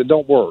out there that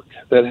don't work,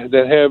 that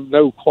have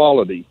no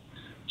quality.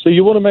 So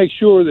you want to make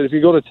sure that if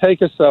you're going to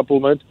take a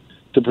supplement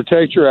to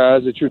protect your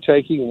eyes, that you're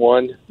taking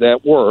one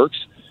that works.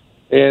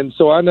 And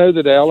so I know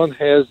that Alan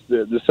has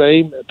the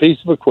same piece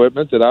of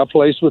equipment that I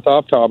place with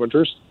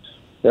optometrists.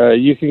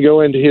 You can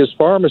go into his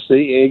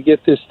pharmacy and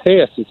get this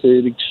test. It's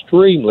an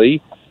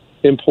extremely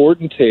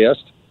important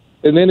test.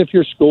 And then if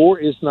your score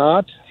is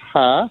not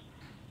high,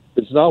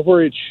 it's not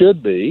where it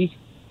should be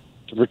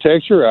to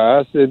protect your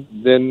eyes,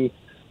 then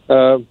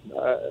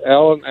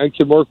Alan, I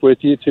can work with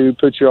you to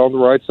put you on the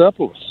right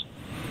supplements.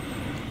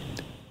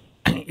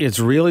 It's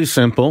really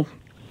simple.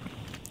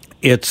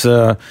 It's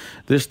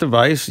this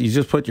device. You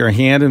just put your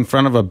hand in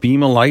front of a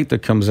beam of light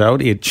that comes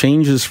out. It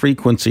changes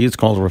frequency. It's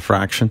called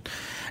refraction.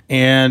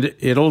 And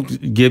it'll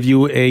give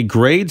you a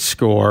grade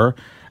score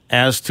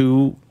as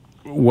to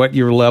what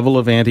your level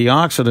of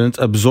antioxidant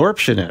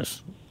absorption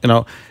is.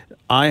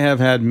 I have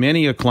had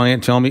many a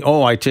client tell me,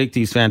 I take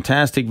these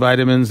fantastic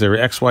vitamins. They're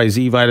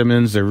XYZ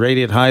vitamins. They're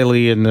rated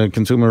highly in the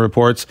Consumer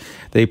Reports.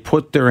 They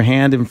put their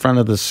hand in front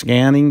of the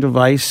scanning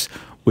device,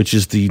 which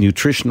is the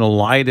nutritional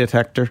lie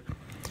detector,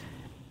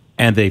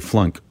 and they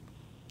flunk.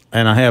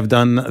 And I have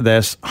done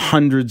this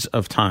hundreds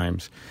of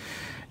times.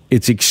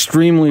 It's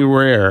extremely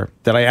rare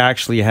that I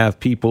actually have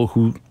people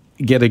who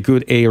get a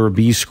good A or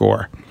B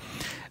score.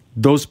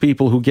 Those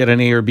people who get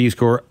an A or B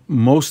score,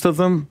 most of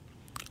them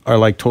are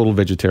like total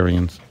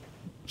vegetarians.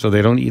 So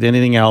they don't eat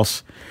anything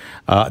else.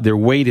 Their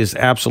weight is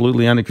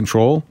absolutely under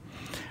control.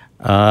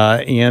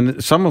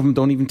 And some of them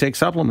don't even take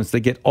supplements. They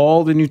get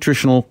all the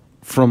nutritional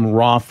from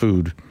raw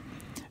food.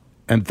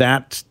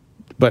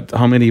 But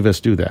how many of us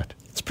do that?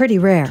 It's pretty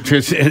rare.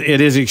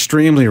 It is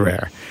extremely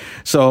rare.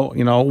 So,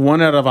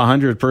 1 out of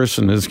 100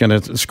 person is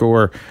going to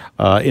score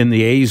in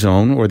the A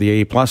zone or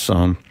the A+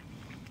 zone.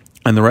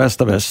 And the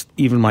rest of us,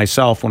 even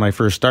myself, when I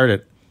first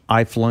started,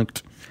 I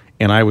flunked.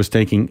 And I was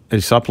taking a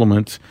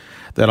supplement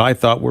that I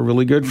thought were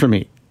really good for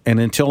me. And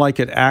until I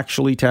could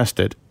actually test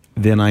it,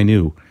 then I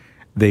knew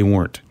they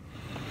weren't.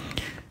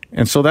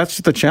 And so that's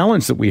the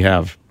challenge that we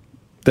have,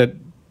 that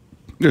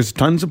there's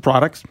tons of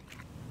products.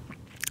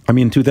 I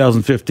mean, in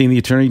 2015, the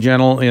Attorney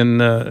General in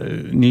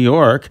New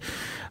York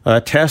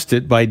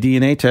tested by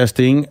DNA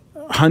testing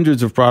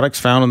hundreds of products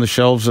found on the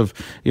shelves of,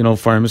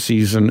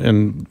 pharmacies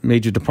and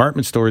major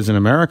department stores in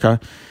America.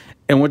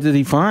 And what did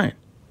he find?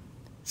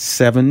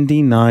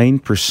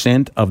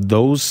 79% of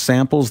those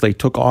samples they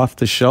took off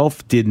the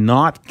shelf did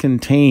not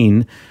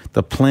contain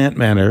the plant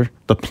matter,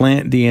 the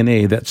plant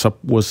DNA that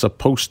was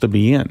supposed to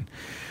be in.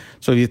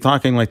 So you're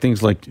talking like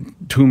things like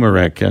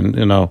turmeric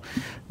and,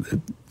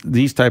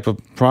 these type of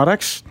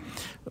products,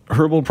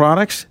 herbal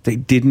products, they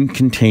didn't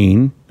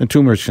contain, and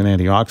turmeric's an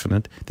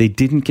antioxidant, they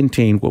didn't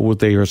contain what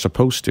they are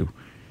supposed to.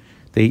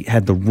 They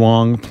had the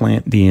wrong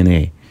plant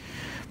DNA.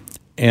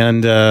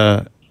 And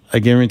I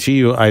guarantee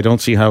you, I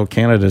don't see how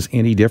Canada's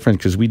any different,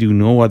 because we do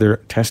no other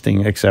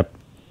testing except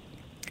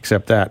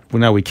that. Well,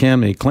 now we can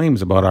make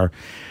claims about our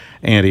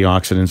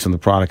antioxidants and the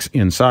products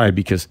inside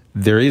because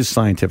there is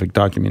scientific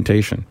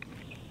documentation.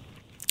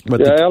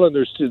 But Alan,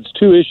 there's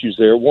two issues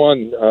there.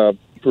 One,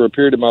 for a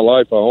period of my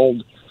life, I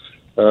owned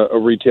a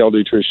retail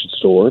nutrition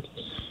store,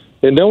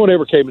 and no one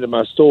ever came into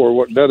my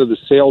store. None of the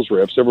sales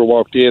reps ever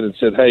walked in and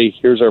said, "Hey,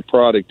 here's our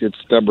product. It's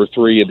number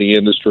 3 in the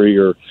industry,"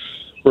 or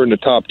 "We're in the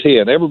top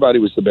 10." Everybody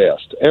was the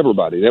best.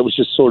 Everybody. That was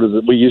just sort of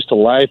we used to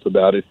laugh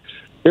about it.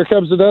 Here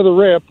comes another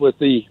rep with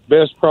the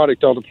best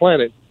product on the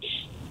planet,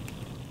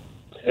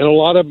 and a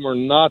lot of them are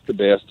not the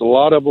best. A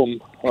lot of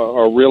them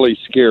are really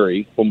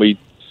scary when we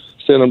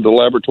send them to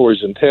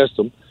laboratories and test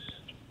them.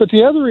 But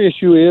the other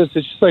issue is,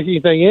 it's just like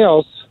anything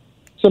else.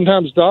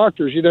 Sometimes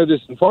doctors,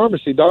 this in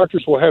pharmacy,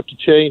 doctors will have to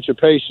change a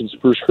patient's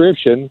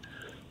prescription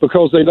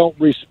because they don't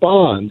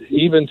respond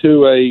even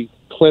to a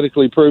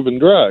clinically proven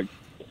drug.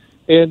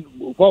 And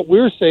what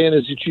we're saying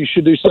is that you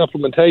should do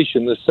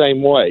supplementation the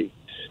same way.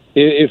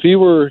 If you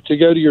were to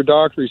go to your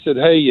doctor, he said,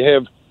 "Hey, you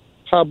have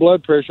high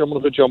blood pressure, I'm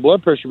going to put you on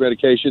blood pressure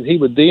medication," he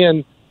would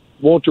then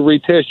want to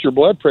retest your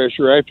blood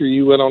pressure after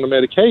you went on the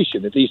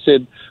medication. If he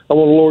said, "I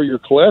want to lower your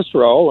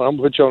cholesterol, and I'm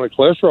going to put you on a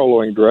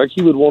cholesterol-lowering drug,"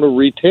 he would want to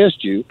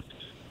retest you.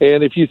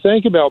 And if you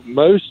think about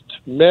most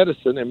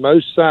medicine and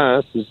most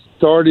science,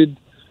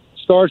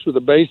 starts with a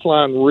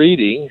baseline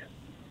reading,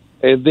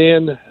 and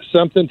then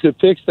something to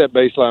fix that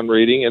baseline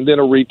reading, and then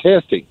a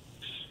retesting.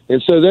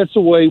 And so that's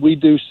the way we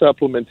do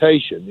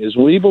supplementation, is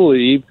we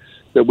believe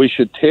that we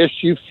should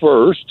test you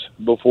first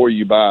before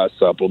you buy a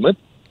supplement,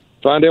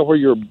 find out where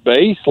your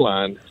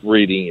baseline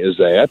reading is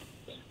at,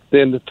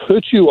 then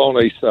put you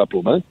on a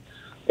supplement,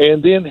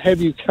 and then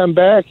have you come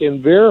back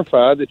and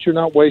verify that you're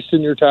not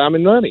wasting your time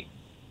and money.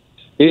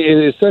 It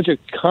is such a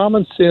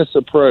common sense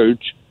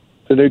approach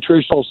to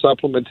nutritional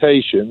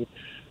supplementation.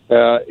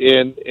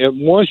 And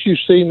once you've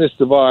seen this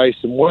device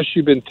and once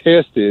you've been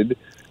tested,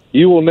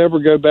 you will never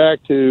go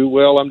back to,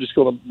 "Well, I'm just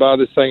going to buy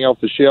this thing off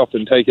the shelf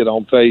and take it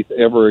on faith"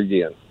 ever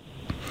again.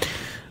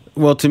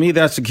 Well, to me,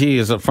 that's the key.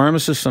 As a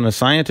pharmacist and a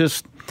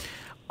scientist,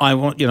 I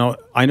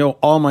know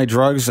all my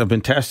drugs have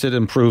been tested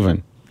and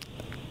proven.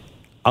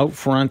 Out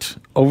front,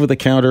 over the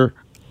counter,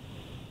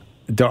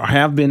 there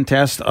have been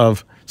tests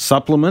of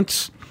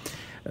supplements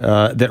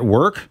that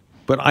work,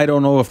 but I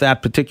don't know if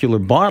that particular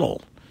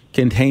bottle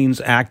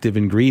contains active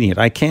ingredient.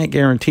 I can't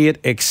guarantee it,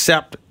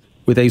 except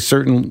with a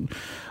certain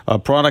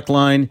product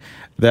line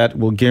that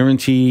will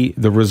guarantee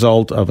the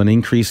result of an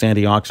increased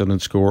antioxidant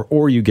score,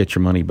 or you get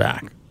your money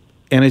back.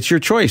 And it's your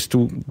choice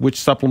to which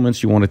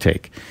supplements you want to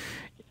take.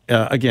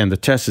 Again, the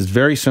test is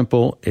very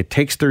simple. It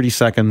takes 30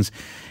 seconds.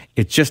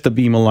 It's just a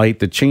beam of light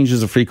that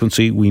changes the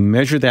frequency. We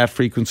measure that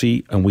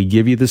frequency, and we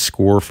give you the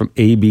score from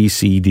A, B,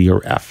 C, D,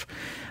 or F.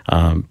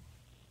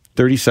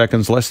 30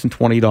 seconds, less than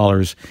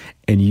 $20,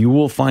 and you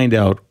will find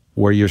out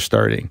where you're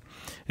starting.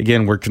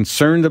 Again, we're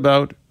concerned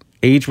about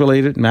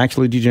age-related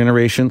macular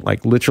degeneration,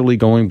 like literally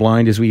going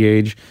blind as we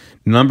age.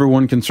 Number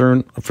one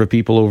concern for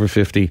people over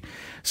 50.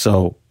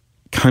 So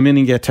come in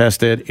and get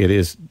tested. It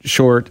is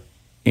short,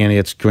 and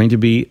it's going to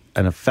be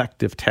an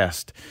effective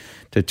test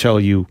to tell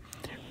you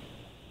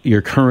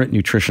your current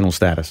nutritional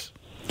status.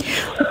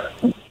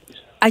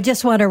 I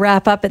just want to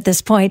wrap up at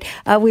this point.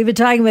 We've been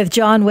talking with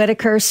John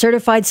Whitaker,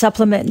 certified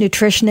supplement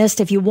nutritionist.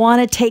 If you want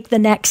to take the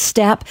next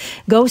step,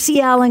 go see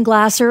Alan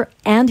Glasser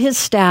and his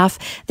staff.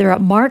 They're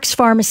at Mark's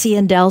Pharmacy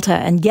in Delta,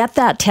 and get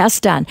that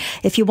test done.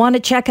 If you want to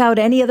check out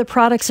any of the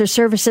products or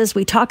services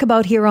we talk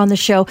about here on the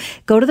show,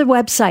 go to the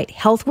website,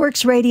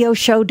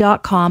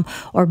 healthworksradioshow.com,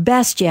 or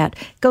best yet,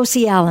 go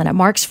see Alan at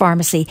Mark's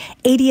Pharmacy,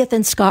 80th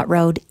and Scott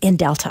Road in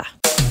Delta.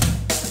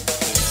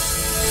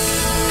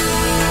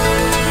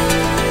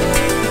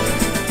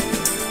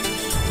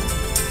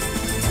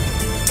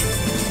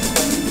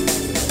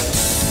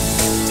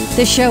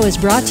 This show is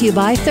brought to you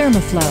by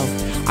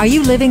Thermoflow. Are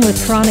you living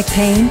with chronic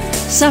pain,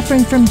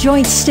 suffering from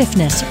joint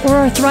stiffness, or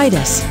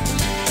arthritis?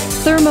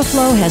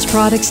 Thermoflow has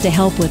products to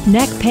help with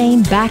neck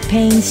pain, back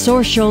pain,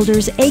 sore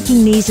shoulders,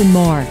 aching knees, and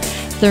more.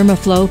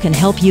 Thermoflow can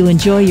help you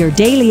enjoy your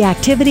daily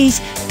activities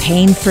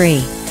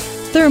pain-free.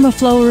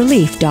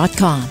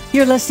 thermoflowrelief.com.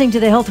 You're listening to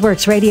the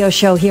HealthWorks radio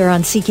show here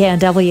on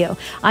CKNW.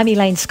 I'm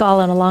Elaine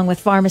Scollin, along with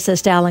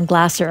pharmacist Alan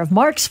Glasser of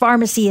Mark's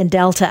Pharmacy in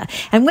Delta.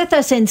 And with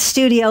us in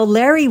studio,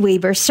 Larry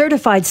Weber,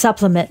 certified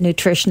supplement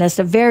nutritionist,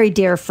 a very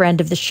dear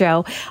friend of the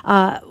show,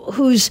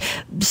 who's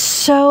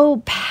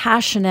so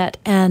passionate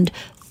and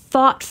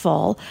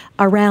thoughtful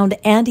around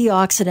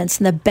antioxidants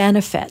and the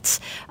benefits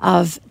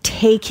of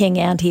taking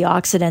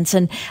antioxidants.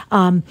 And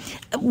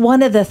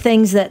one of the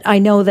things that I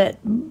know that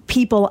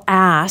people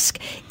ask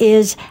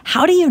is,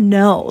 how do you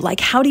know?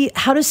 Like, how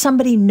does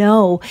somebody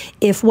know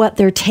if what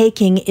they're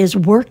taking is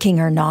working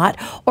or not?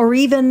 Or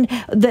even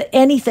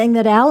anything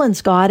that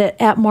Alan's got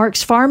at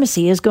Mark's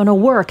Pharmacy is going to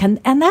work? And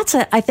that's,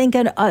 I think,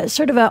 a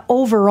sort of an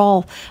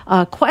overall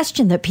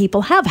question that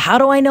people have. How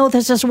do I know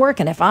this is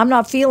working? If I'm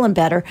not feeling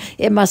better,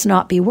 it must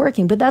not be working.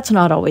 But that's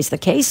not always the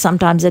case.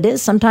 Sometimes it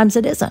is, sometimes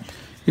it isn't.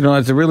 You know,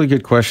 it's a really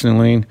good question,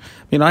 Elaine.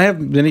 I have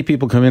many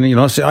people come in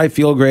and, say, I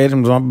feel great,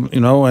 and,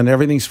 and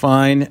everything's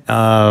fine.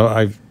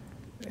 And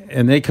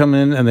they come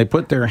in and they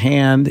put their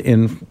hand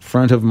in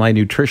front of my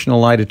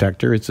nutritional lie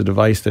detector. It's a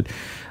device that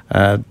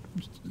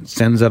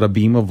sends out a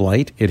beam of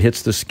light. It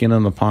hits the skin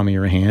on the palm of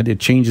your hand.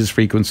 It changes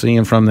frequency,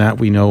 and from that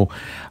we know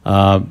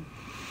how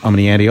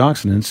many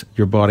antioxidants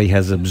your body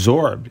has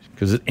absorbed,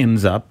 because it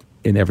ends up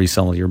in every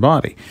cell of your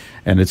body.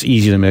 And it's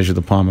easy to measure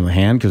the palm of the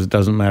hand, because it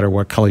doesn't matter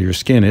what color your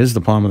skin is,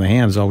 the palm of the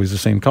hand is always the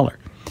same color.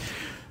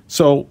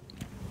 So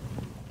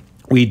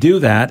we do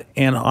that,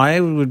 and I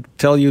would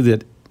tell you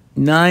that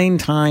 9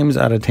 times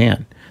out of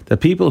 10, the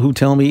people who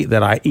tell me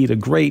that I eat a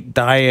great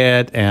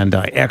diet and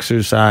I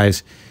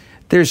exercise,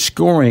 they're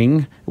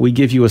scoring. We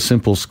give you a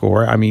simple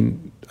score. I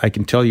mean, I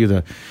can tell you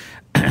the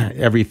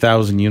every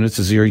 1,000 units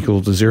is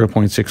equal to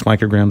 0.6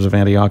 micrograms of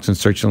antioxidants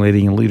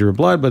circulating in a liter of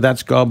blood, but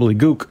that's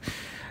gobbledygook.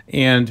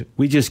 And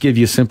we just give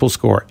you a simple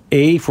score.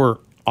 A for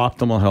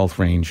optimal health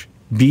range.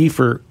 B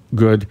for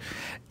good.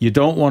 You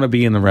don't want to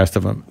be in the rest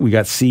of them. We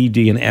got C,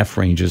 D, and F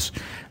ranges.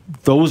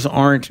 Those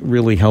aren't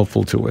really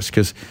helpful to us,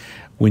 because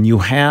when you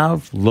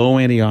have low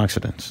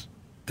antioxidants,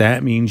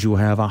 that means you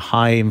have a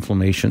high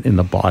inflammation in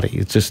the body.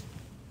 It just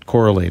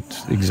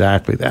correlates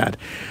exactly that.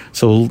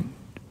 So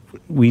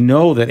we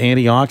know that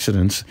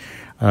antioxidants,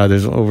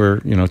 there's over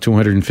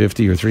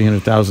 250 or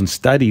 300,000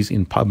 studies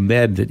in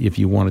PubMed that if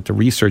you wanted to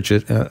research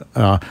it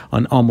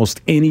on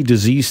almost any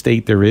disease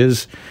state there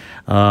is,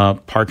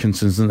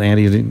 Parkinson's and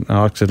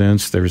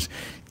antioxidants, there's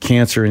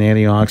cancer and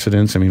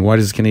antioxidants. I mean, why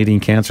does the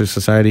Canadian Cancer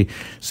Society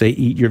say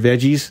eat your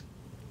veggies?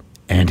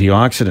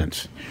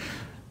 Antioxidants.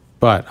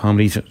 But how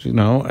many,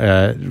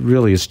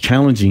 really it's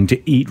challenging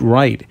to eat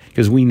right,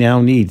 because we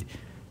now need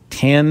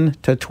 10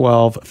 to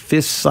 12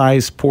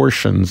 fist-sized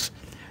portions,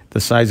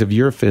 the size of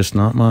your fist,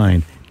 not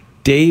mine,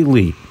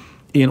 daily,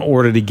 in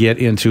order to get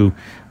into,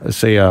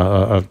 say,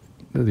 the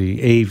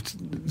A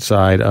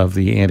side of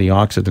the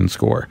antioxidant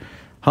score.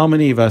 How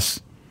many of us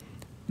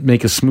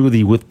make a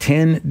smoothie with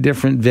 10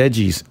 different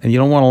veggies, and you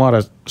don't want a lot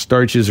of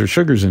starches or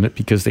sugars in it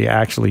because they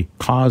actually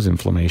cause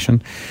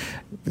inflammation?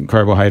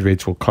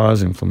 Carbohydrates will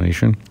cause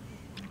inflammation,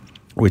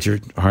 which you're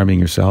harming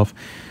yourself.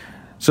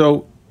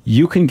 So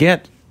you can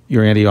get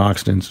your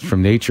antioxidants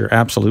from nature,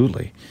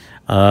 absolutely.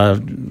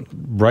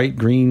 Bright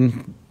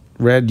green,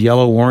 red,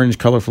 yellow, orange,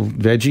 colorful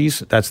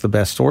veggies, that's the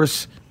best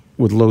source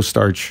with low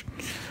starch.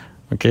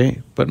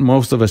 Okay? But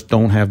most of us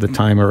don't have the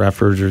time or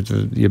effort or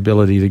the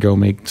ability to go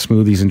make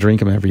smoothies and drink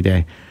them every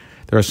day.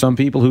 There are some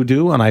people who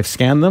do, and I've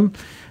scanned them.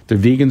 They're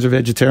vegans or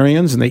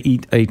vegetarians, and they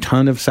eat a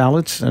ton of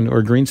salads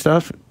or green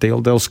stuff.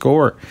 They'll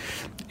score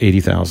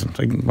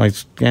 80,000. My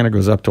scanner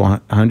goes up to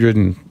 100,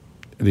 and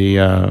the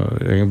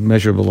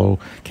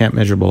can't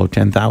measure below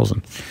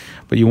 10,000.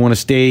 But you want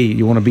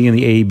to be in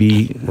the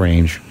A-B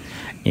range.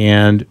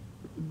 And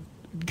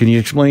can you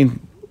explain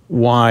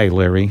why,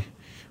 Larry?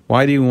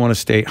 Why do you want to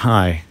stay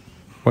high?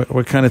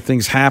 What kind of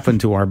things happen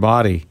to our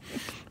body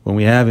when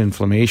we have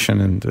inflammation,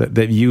 and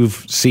that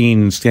you've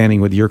seen standing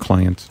with your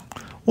clients?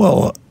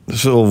 Well,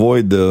 so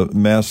avoid the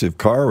massive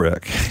car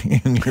wreck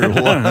in your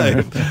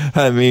life.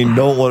 I mean,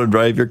 don't want to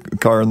drive your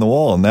car in the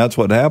wall. And that's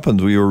what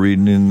happens. We were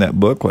reading in that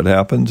book. What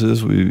happens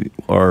is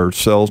our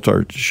cells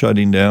start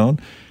shutting down,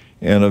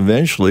 and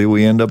eventually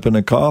we end up in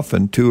a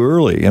coffin too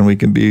early, and we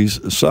can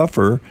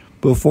suffer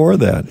before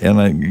that. And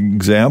an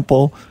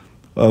example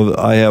of,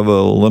 I have an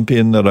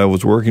Olympian that I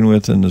was working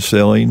with in the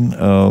sailing,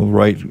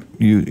 Rex,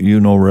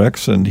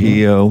 and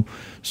he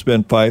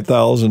spent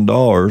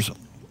 $5,000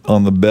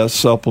 on the best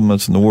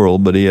supplements in the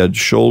world, but he had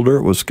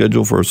was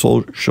scheduled for a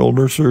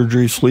shoulder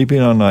surgery,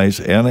 sleeping on ice,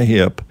 and a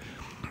hip.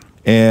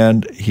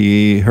 And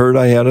he heard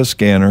I had a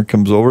scanner,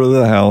 comes over to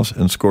the house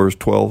and scores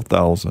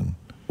 12,000,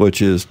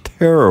 which is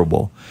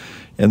terrible.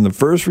 And the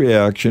first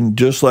reaction,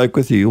 just like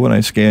with you, when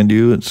I scanned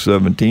you at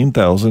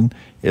 17,000,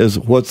 is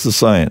what's the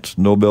science?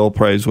 Nobel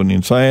Prize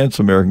winning science,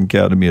 American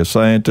Academy of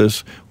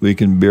Scientists, we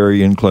can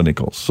bury in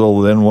clinicals.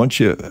 So then once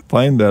you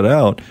find that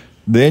out,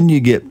 then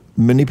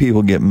many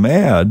people get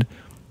mad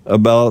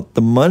about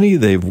the money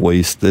they've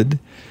wasted,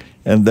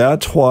 and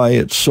that's why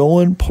it's so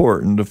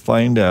important to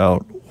find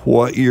out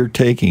what you're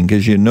taking,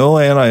 because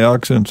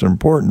antioxidants are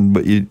important,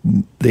 but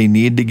they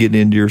need to get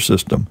into your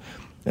system.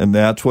 And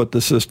that's what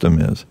the system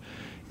is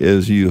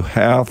you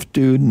have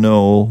to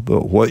know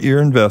that what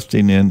you're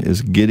investing in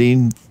is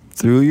getting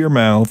through your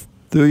mouth,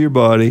 through your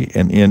body,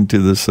 and into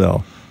the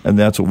cell. And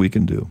that's what we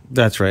can do.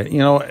 That's right.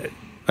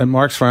 At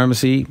Mark's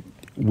Pharmacy,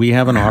 we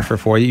have an offer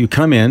for you. You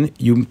come in,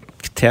 you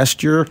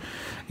test your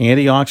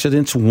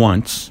antioxidants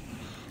once.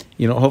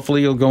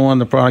 Hopefully you'll go on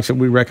the products that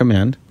we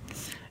recommend.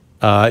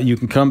 You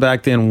can come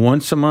back then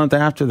once a month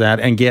after that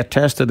and get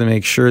tested to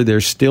make sure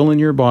they're still in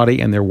your body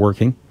and they're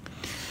working.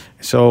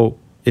 So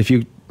if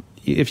you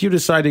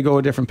decide to go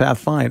a different path,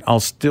 fine. I'll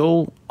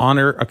still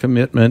honor a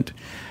commitment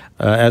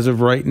as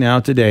of right now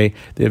today.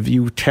 If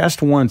you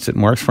test once at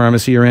Mark's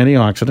Pharmacy or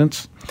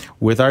antioxidants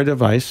with our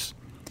device,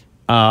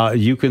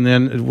 you can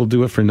then, we'll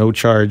do it for no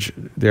charge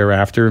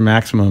thereafter,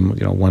 maximum,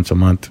 once a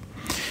month.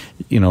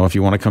 If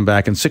you want to come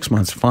back in 6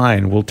 months,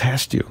 fine. We'll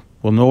test you.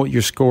 We'll know what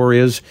your score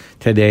is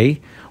today.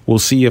 We'll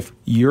see if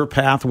your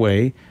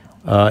pathway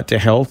to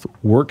health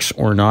works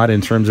or not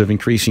in terms of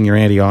increasing your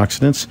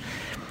antioxidants.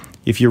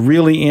 If you're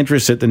really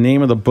interested, the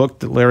name of the book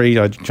that Larry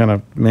kind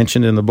of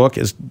mentioned in the book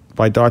is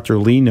by Dr.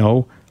 Lee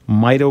No,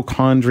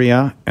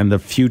 Mitochondria and the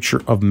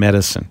Future of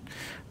Medicine.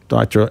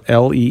 Dr.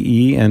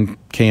 Lee and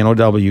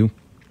Know.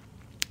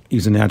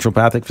 He's a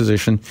naturopathic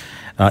physician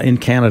in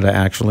Canada,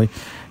 actually,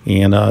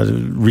 and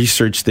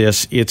researched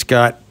this. It's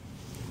got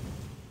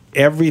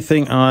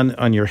everything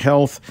on your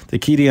health, the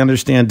key to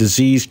understand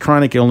disease,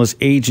 chronic illness,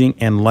 aging,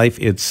 and life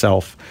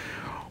itself.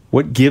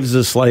 What gives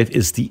us life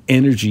is the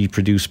energy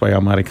produced by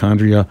our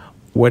mitochondria.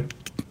 What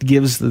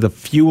gives the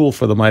fuel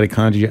for the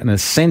mitochondria, an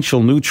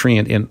essential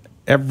nutrient in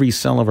every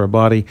cell of our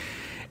body,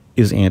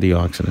 is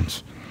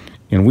antioxidants.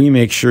 And we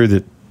make sure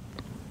that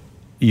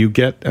you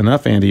get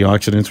enough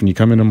antioxidants when you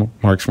come into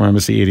Mark's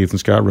Pharmacy, 80th and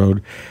Scott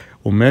Road.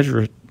 We'll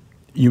measure it.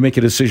 You make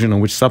a decision on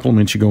which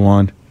supplements you go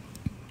on.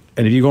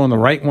 And if you go on the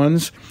right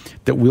ones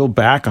that will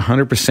back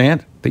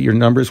 100%, that your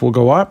numbers will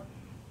go up,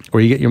 or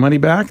you get your money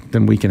back,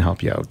 then we can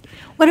help you out.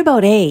 What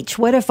about age?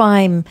 What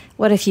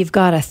if you've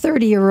got a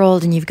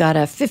 30-year-old and you've got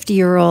a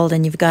 50-year-old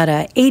and you've got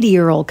a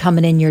 80-year-old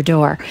coming in your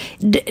door?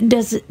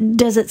 Does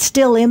it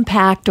still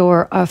impact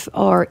or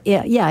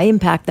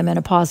impact them in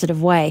a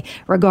positive way,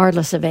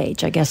 regardless of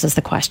age, I guess is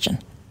the question.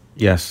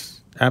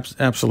 Yes,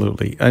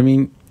 absolutely. I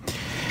mean,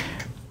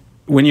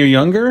 when you're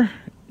younger,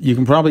 you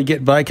can probably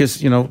get by because,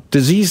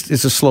 disease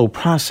is a slow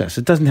process.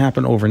 It doesn't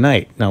happen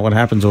overnight. Now, what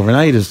happens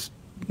overnight is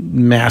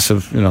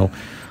massive,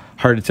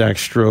 heart attacks,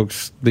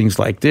 strokes, things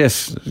like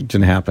this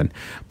can happen.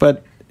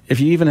 But if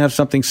you even have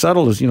something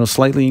subtle as,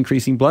 slightly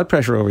increasing blood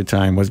pressure over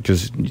time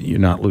because you're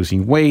not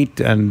losing weight,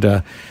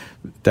 and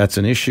that's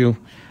an issue,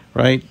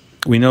 right?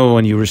 We know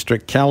when you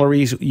restrict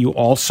calories, you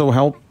also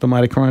help the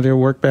mitochondria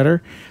work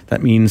better.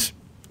 That means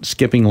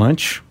skipping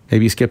lunch,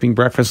 maybe skipping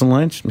breakfast and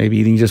lunch, maybe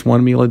eating just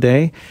one meal a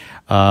day.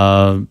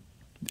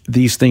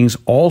 These things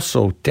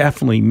also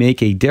definitely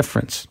make a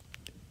difference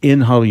in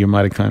how your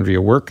mitochondria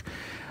work.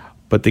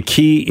 But the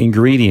key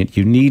ingredient,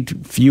 you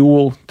need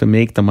fuel to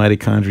make the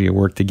mitochondria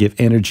work, to give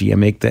energy and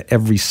make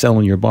every cell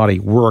in your body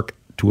work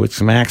to its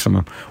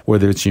maximum,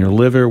 whether it's in your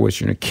liver, whether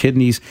it's in your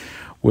kidneys,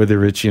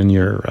 whether it's in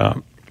your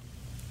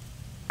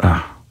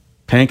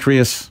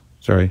pancreas.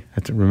 Sorry, I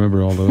have to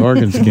remember all the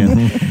organs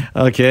again.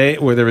 Okay,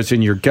 whether it's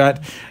in your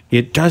gut,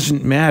 it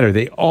doesn't matter.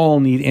 They all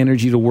need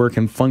energy to work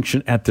and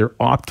function at their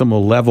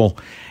optimal level.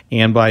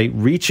 And by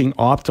reaching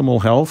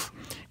optimal health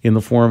in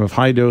the form of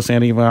high-dose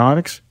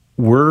antibiotics,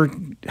 we're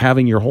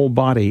having your whole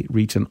body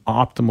reach an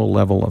optimal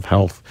level of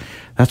health.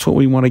 That's what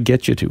we want to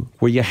get you to,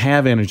 where you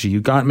have energy, you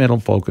got mental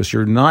focus,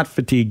 you're not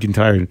fatigued and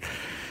tired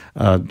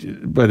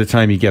by the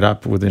time you get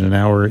up within an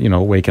hour,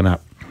 waking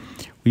up.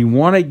 We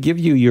want to give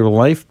you your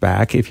life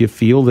back if you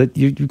feel that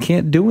you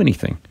can't do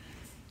anything,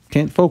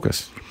 can't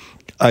focus.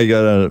 I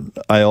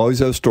always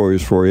have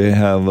stories for you. I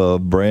have a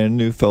brand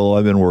new fellow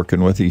I've been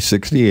working with. He's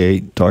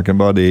 68, talking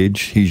about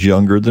age. He's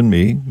younger than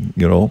me,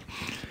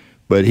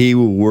 But he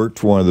worked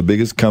for one of the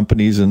biggest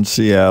companies in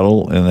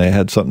Seattle, and they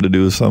had something to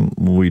do with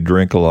something. We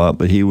drink a lot,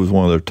 but he was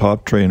one of their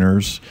top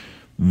trainers,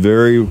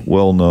 very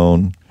well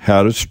known,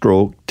 had a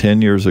stroke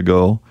 10 years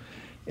ago,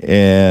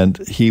 and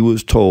he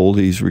was told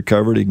he's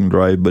recovered, he can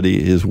drive, but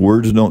his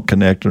words don't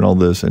connect and all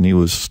this, and he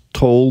was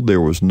told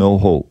there was no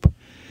hope.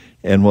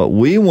 And what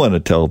we want to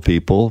tell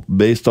people,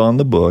 based on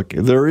the book,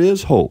 there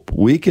is hope.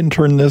 We can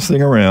turn this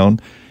thing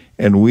around,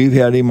 and we've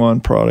had him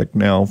on product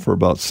now for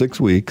about 6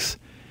 weeks.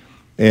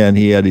 And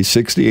he had his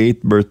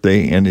 68th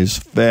birthday, and his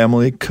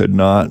family could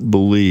not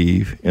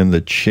believe in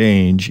the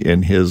change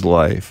in his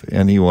life.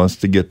 And he wants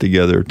to get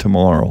together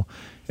tomorrow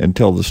and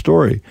tell the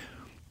story.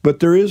 But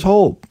there is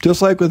hope,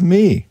 just like with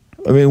me.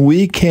 I mean,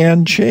 we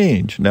can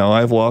change. Now,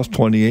 I've lost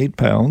 28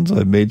 pounds.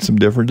 I've made some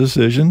different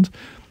decisions.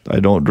 I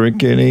don't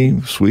drink any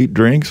sweet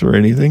drinks or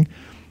anything.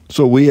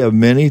 So we have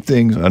many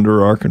things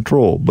under our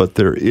control. But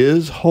there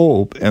is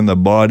hope, and the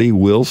body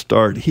will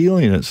start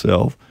healing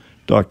itself.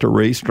 Dr.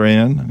 Ray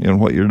Strand, and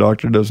What Your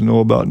Doctor Doesn't Know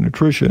About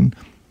Nutrition,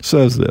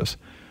 says this.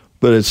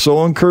 But it's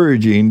so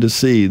encouraging to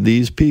see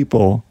these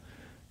people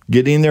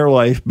getting their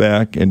life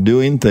back and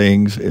doing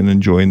things and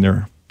enjoying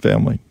their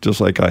family,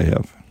 just like I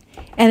have.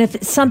 And if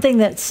it's something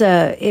that's,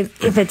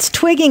 if it's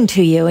twigging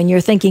to you and you're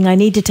thinking, I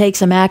need to take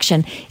some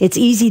action, it's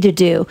easy to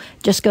do.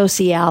 Just go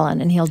see Alan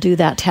and he'll do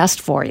that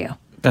test for you.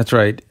 That's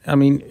right. I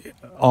mean,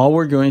 all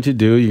we're going to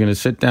do, you're going to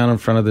sit down in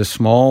front of this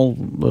small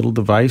little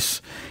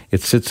device.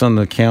 It sits on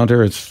the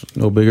counter. It's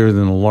no bigger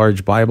than a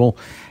large Bible.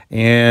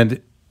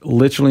 And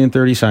literally in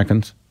 30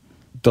 seconds,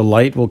 the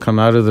light will come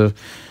out of the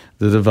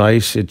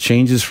device. It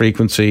changes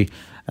frequency.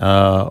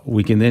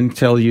 We can then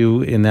tell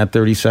you in that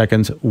 30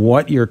 seconds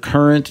what your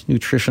current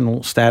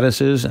nutritional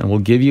status is, and we'll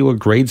give you a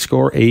grade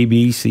score, A,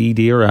 B, C,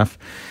 D, or F.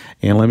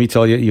 And let me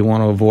tell you, you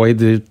want to avoid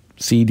the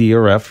C, D,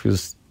 or F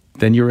because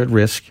then you're at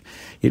risk.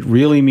 It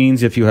really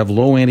means if you have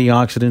low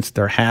antioxidants,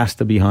 there has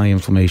to be high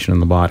inflammation in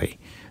the body.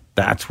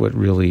 That's what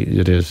really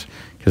it is,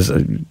 because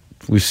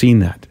we've seen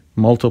that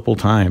multiple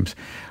times.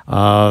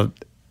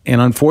 And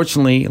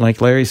unfortunately,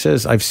 like Larry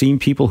says, I've seen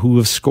people who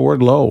have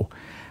scored low.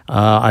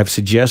 I've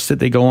suggested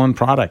they go on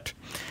product,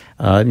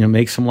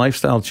 make some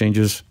lifestyle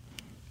changes,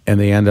 and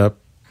they end up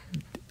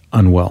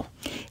unwell.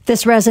 If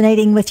this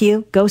resonating with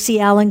you, go see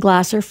Alan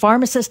Glasser,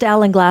 pharmacist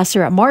Alan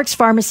Glasser at Mark's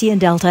Pharmacy in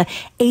Delta,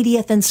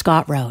 80th and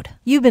Scott Road.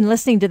 You've been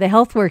listening to the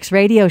HealthWorks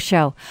radio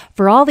show.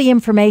 For all the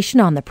information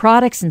on the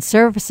products and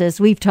services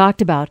we've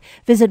talked about,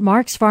 visit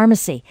Mark's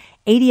Pharmacy,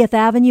 80th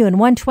Avenue and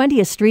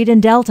 120th Street in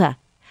Delta.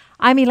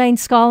 I'm Elaine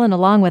Scollin,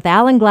 along with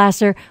Alan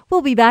Glasser.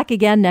 We'll be back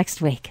again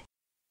next week.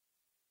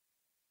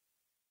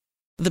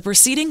 The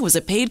proceeding was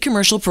a paid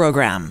commercial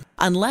program.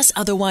 Unless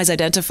otherwise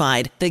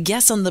identified, the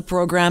guests on the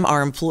program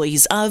are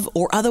employees of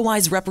or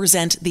otherwise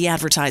represent the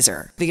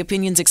advertiser. The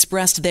opinions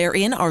expressed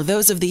therein are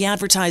those of the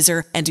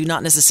advertiser and do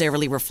not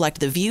necessarily reflect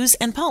the views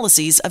and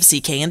policies of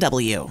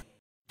CKNW.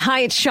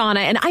 Hi, it's Shauna,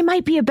 and I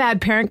might be a bad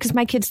parent because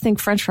my kids think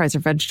French fries are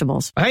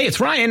vegetables. Hey, it's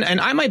Ryan,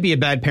 and I might be a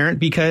bad parent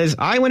because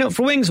I went out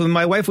for wings when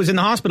my wife was in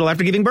the hospital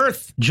after giving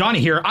birth. Johnny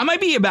here. I might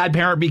be a bad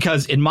parent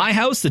because in my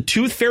house, the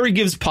tooth fairy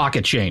gives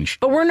pocket change.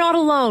 But we're not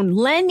alone.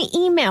 Len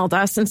emailed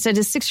us and said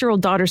his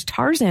 6-year-old daughter's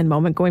Tarzan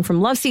moment going from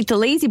love seat to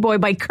lazy boy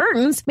by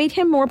curtains made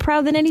him more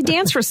proud than any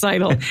dance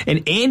recital.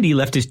 And Andy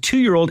left his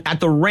 2-year-old at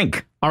the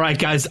rink. All right,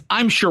 guys,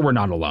 I'm sure we're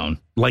not alone.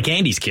 Like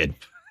Andy's kid.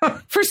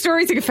 For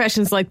stories and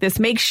confessions like this,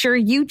 make sure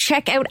you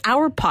check out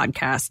our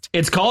podcast.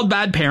 It's called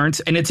Bad Parents,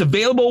 and it's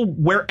available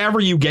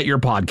wherever you get your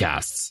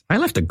podcasts. I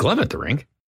left a glove at the rink.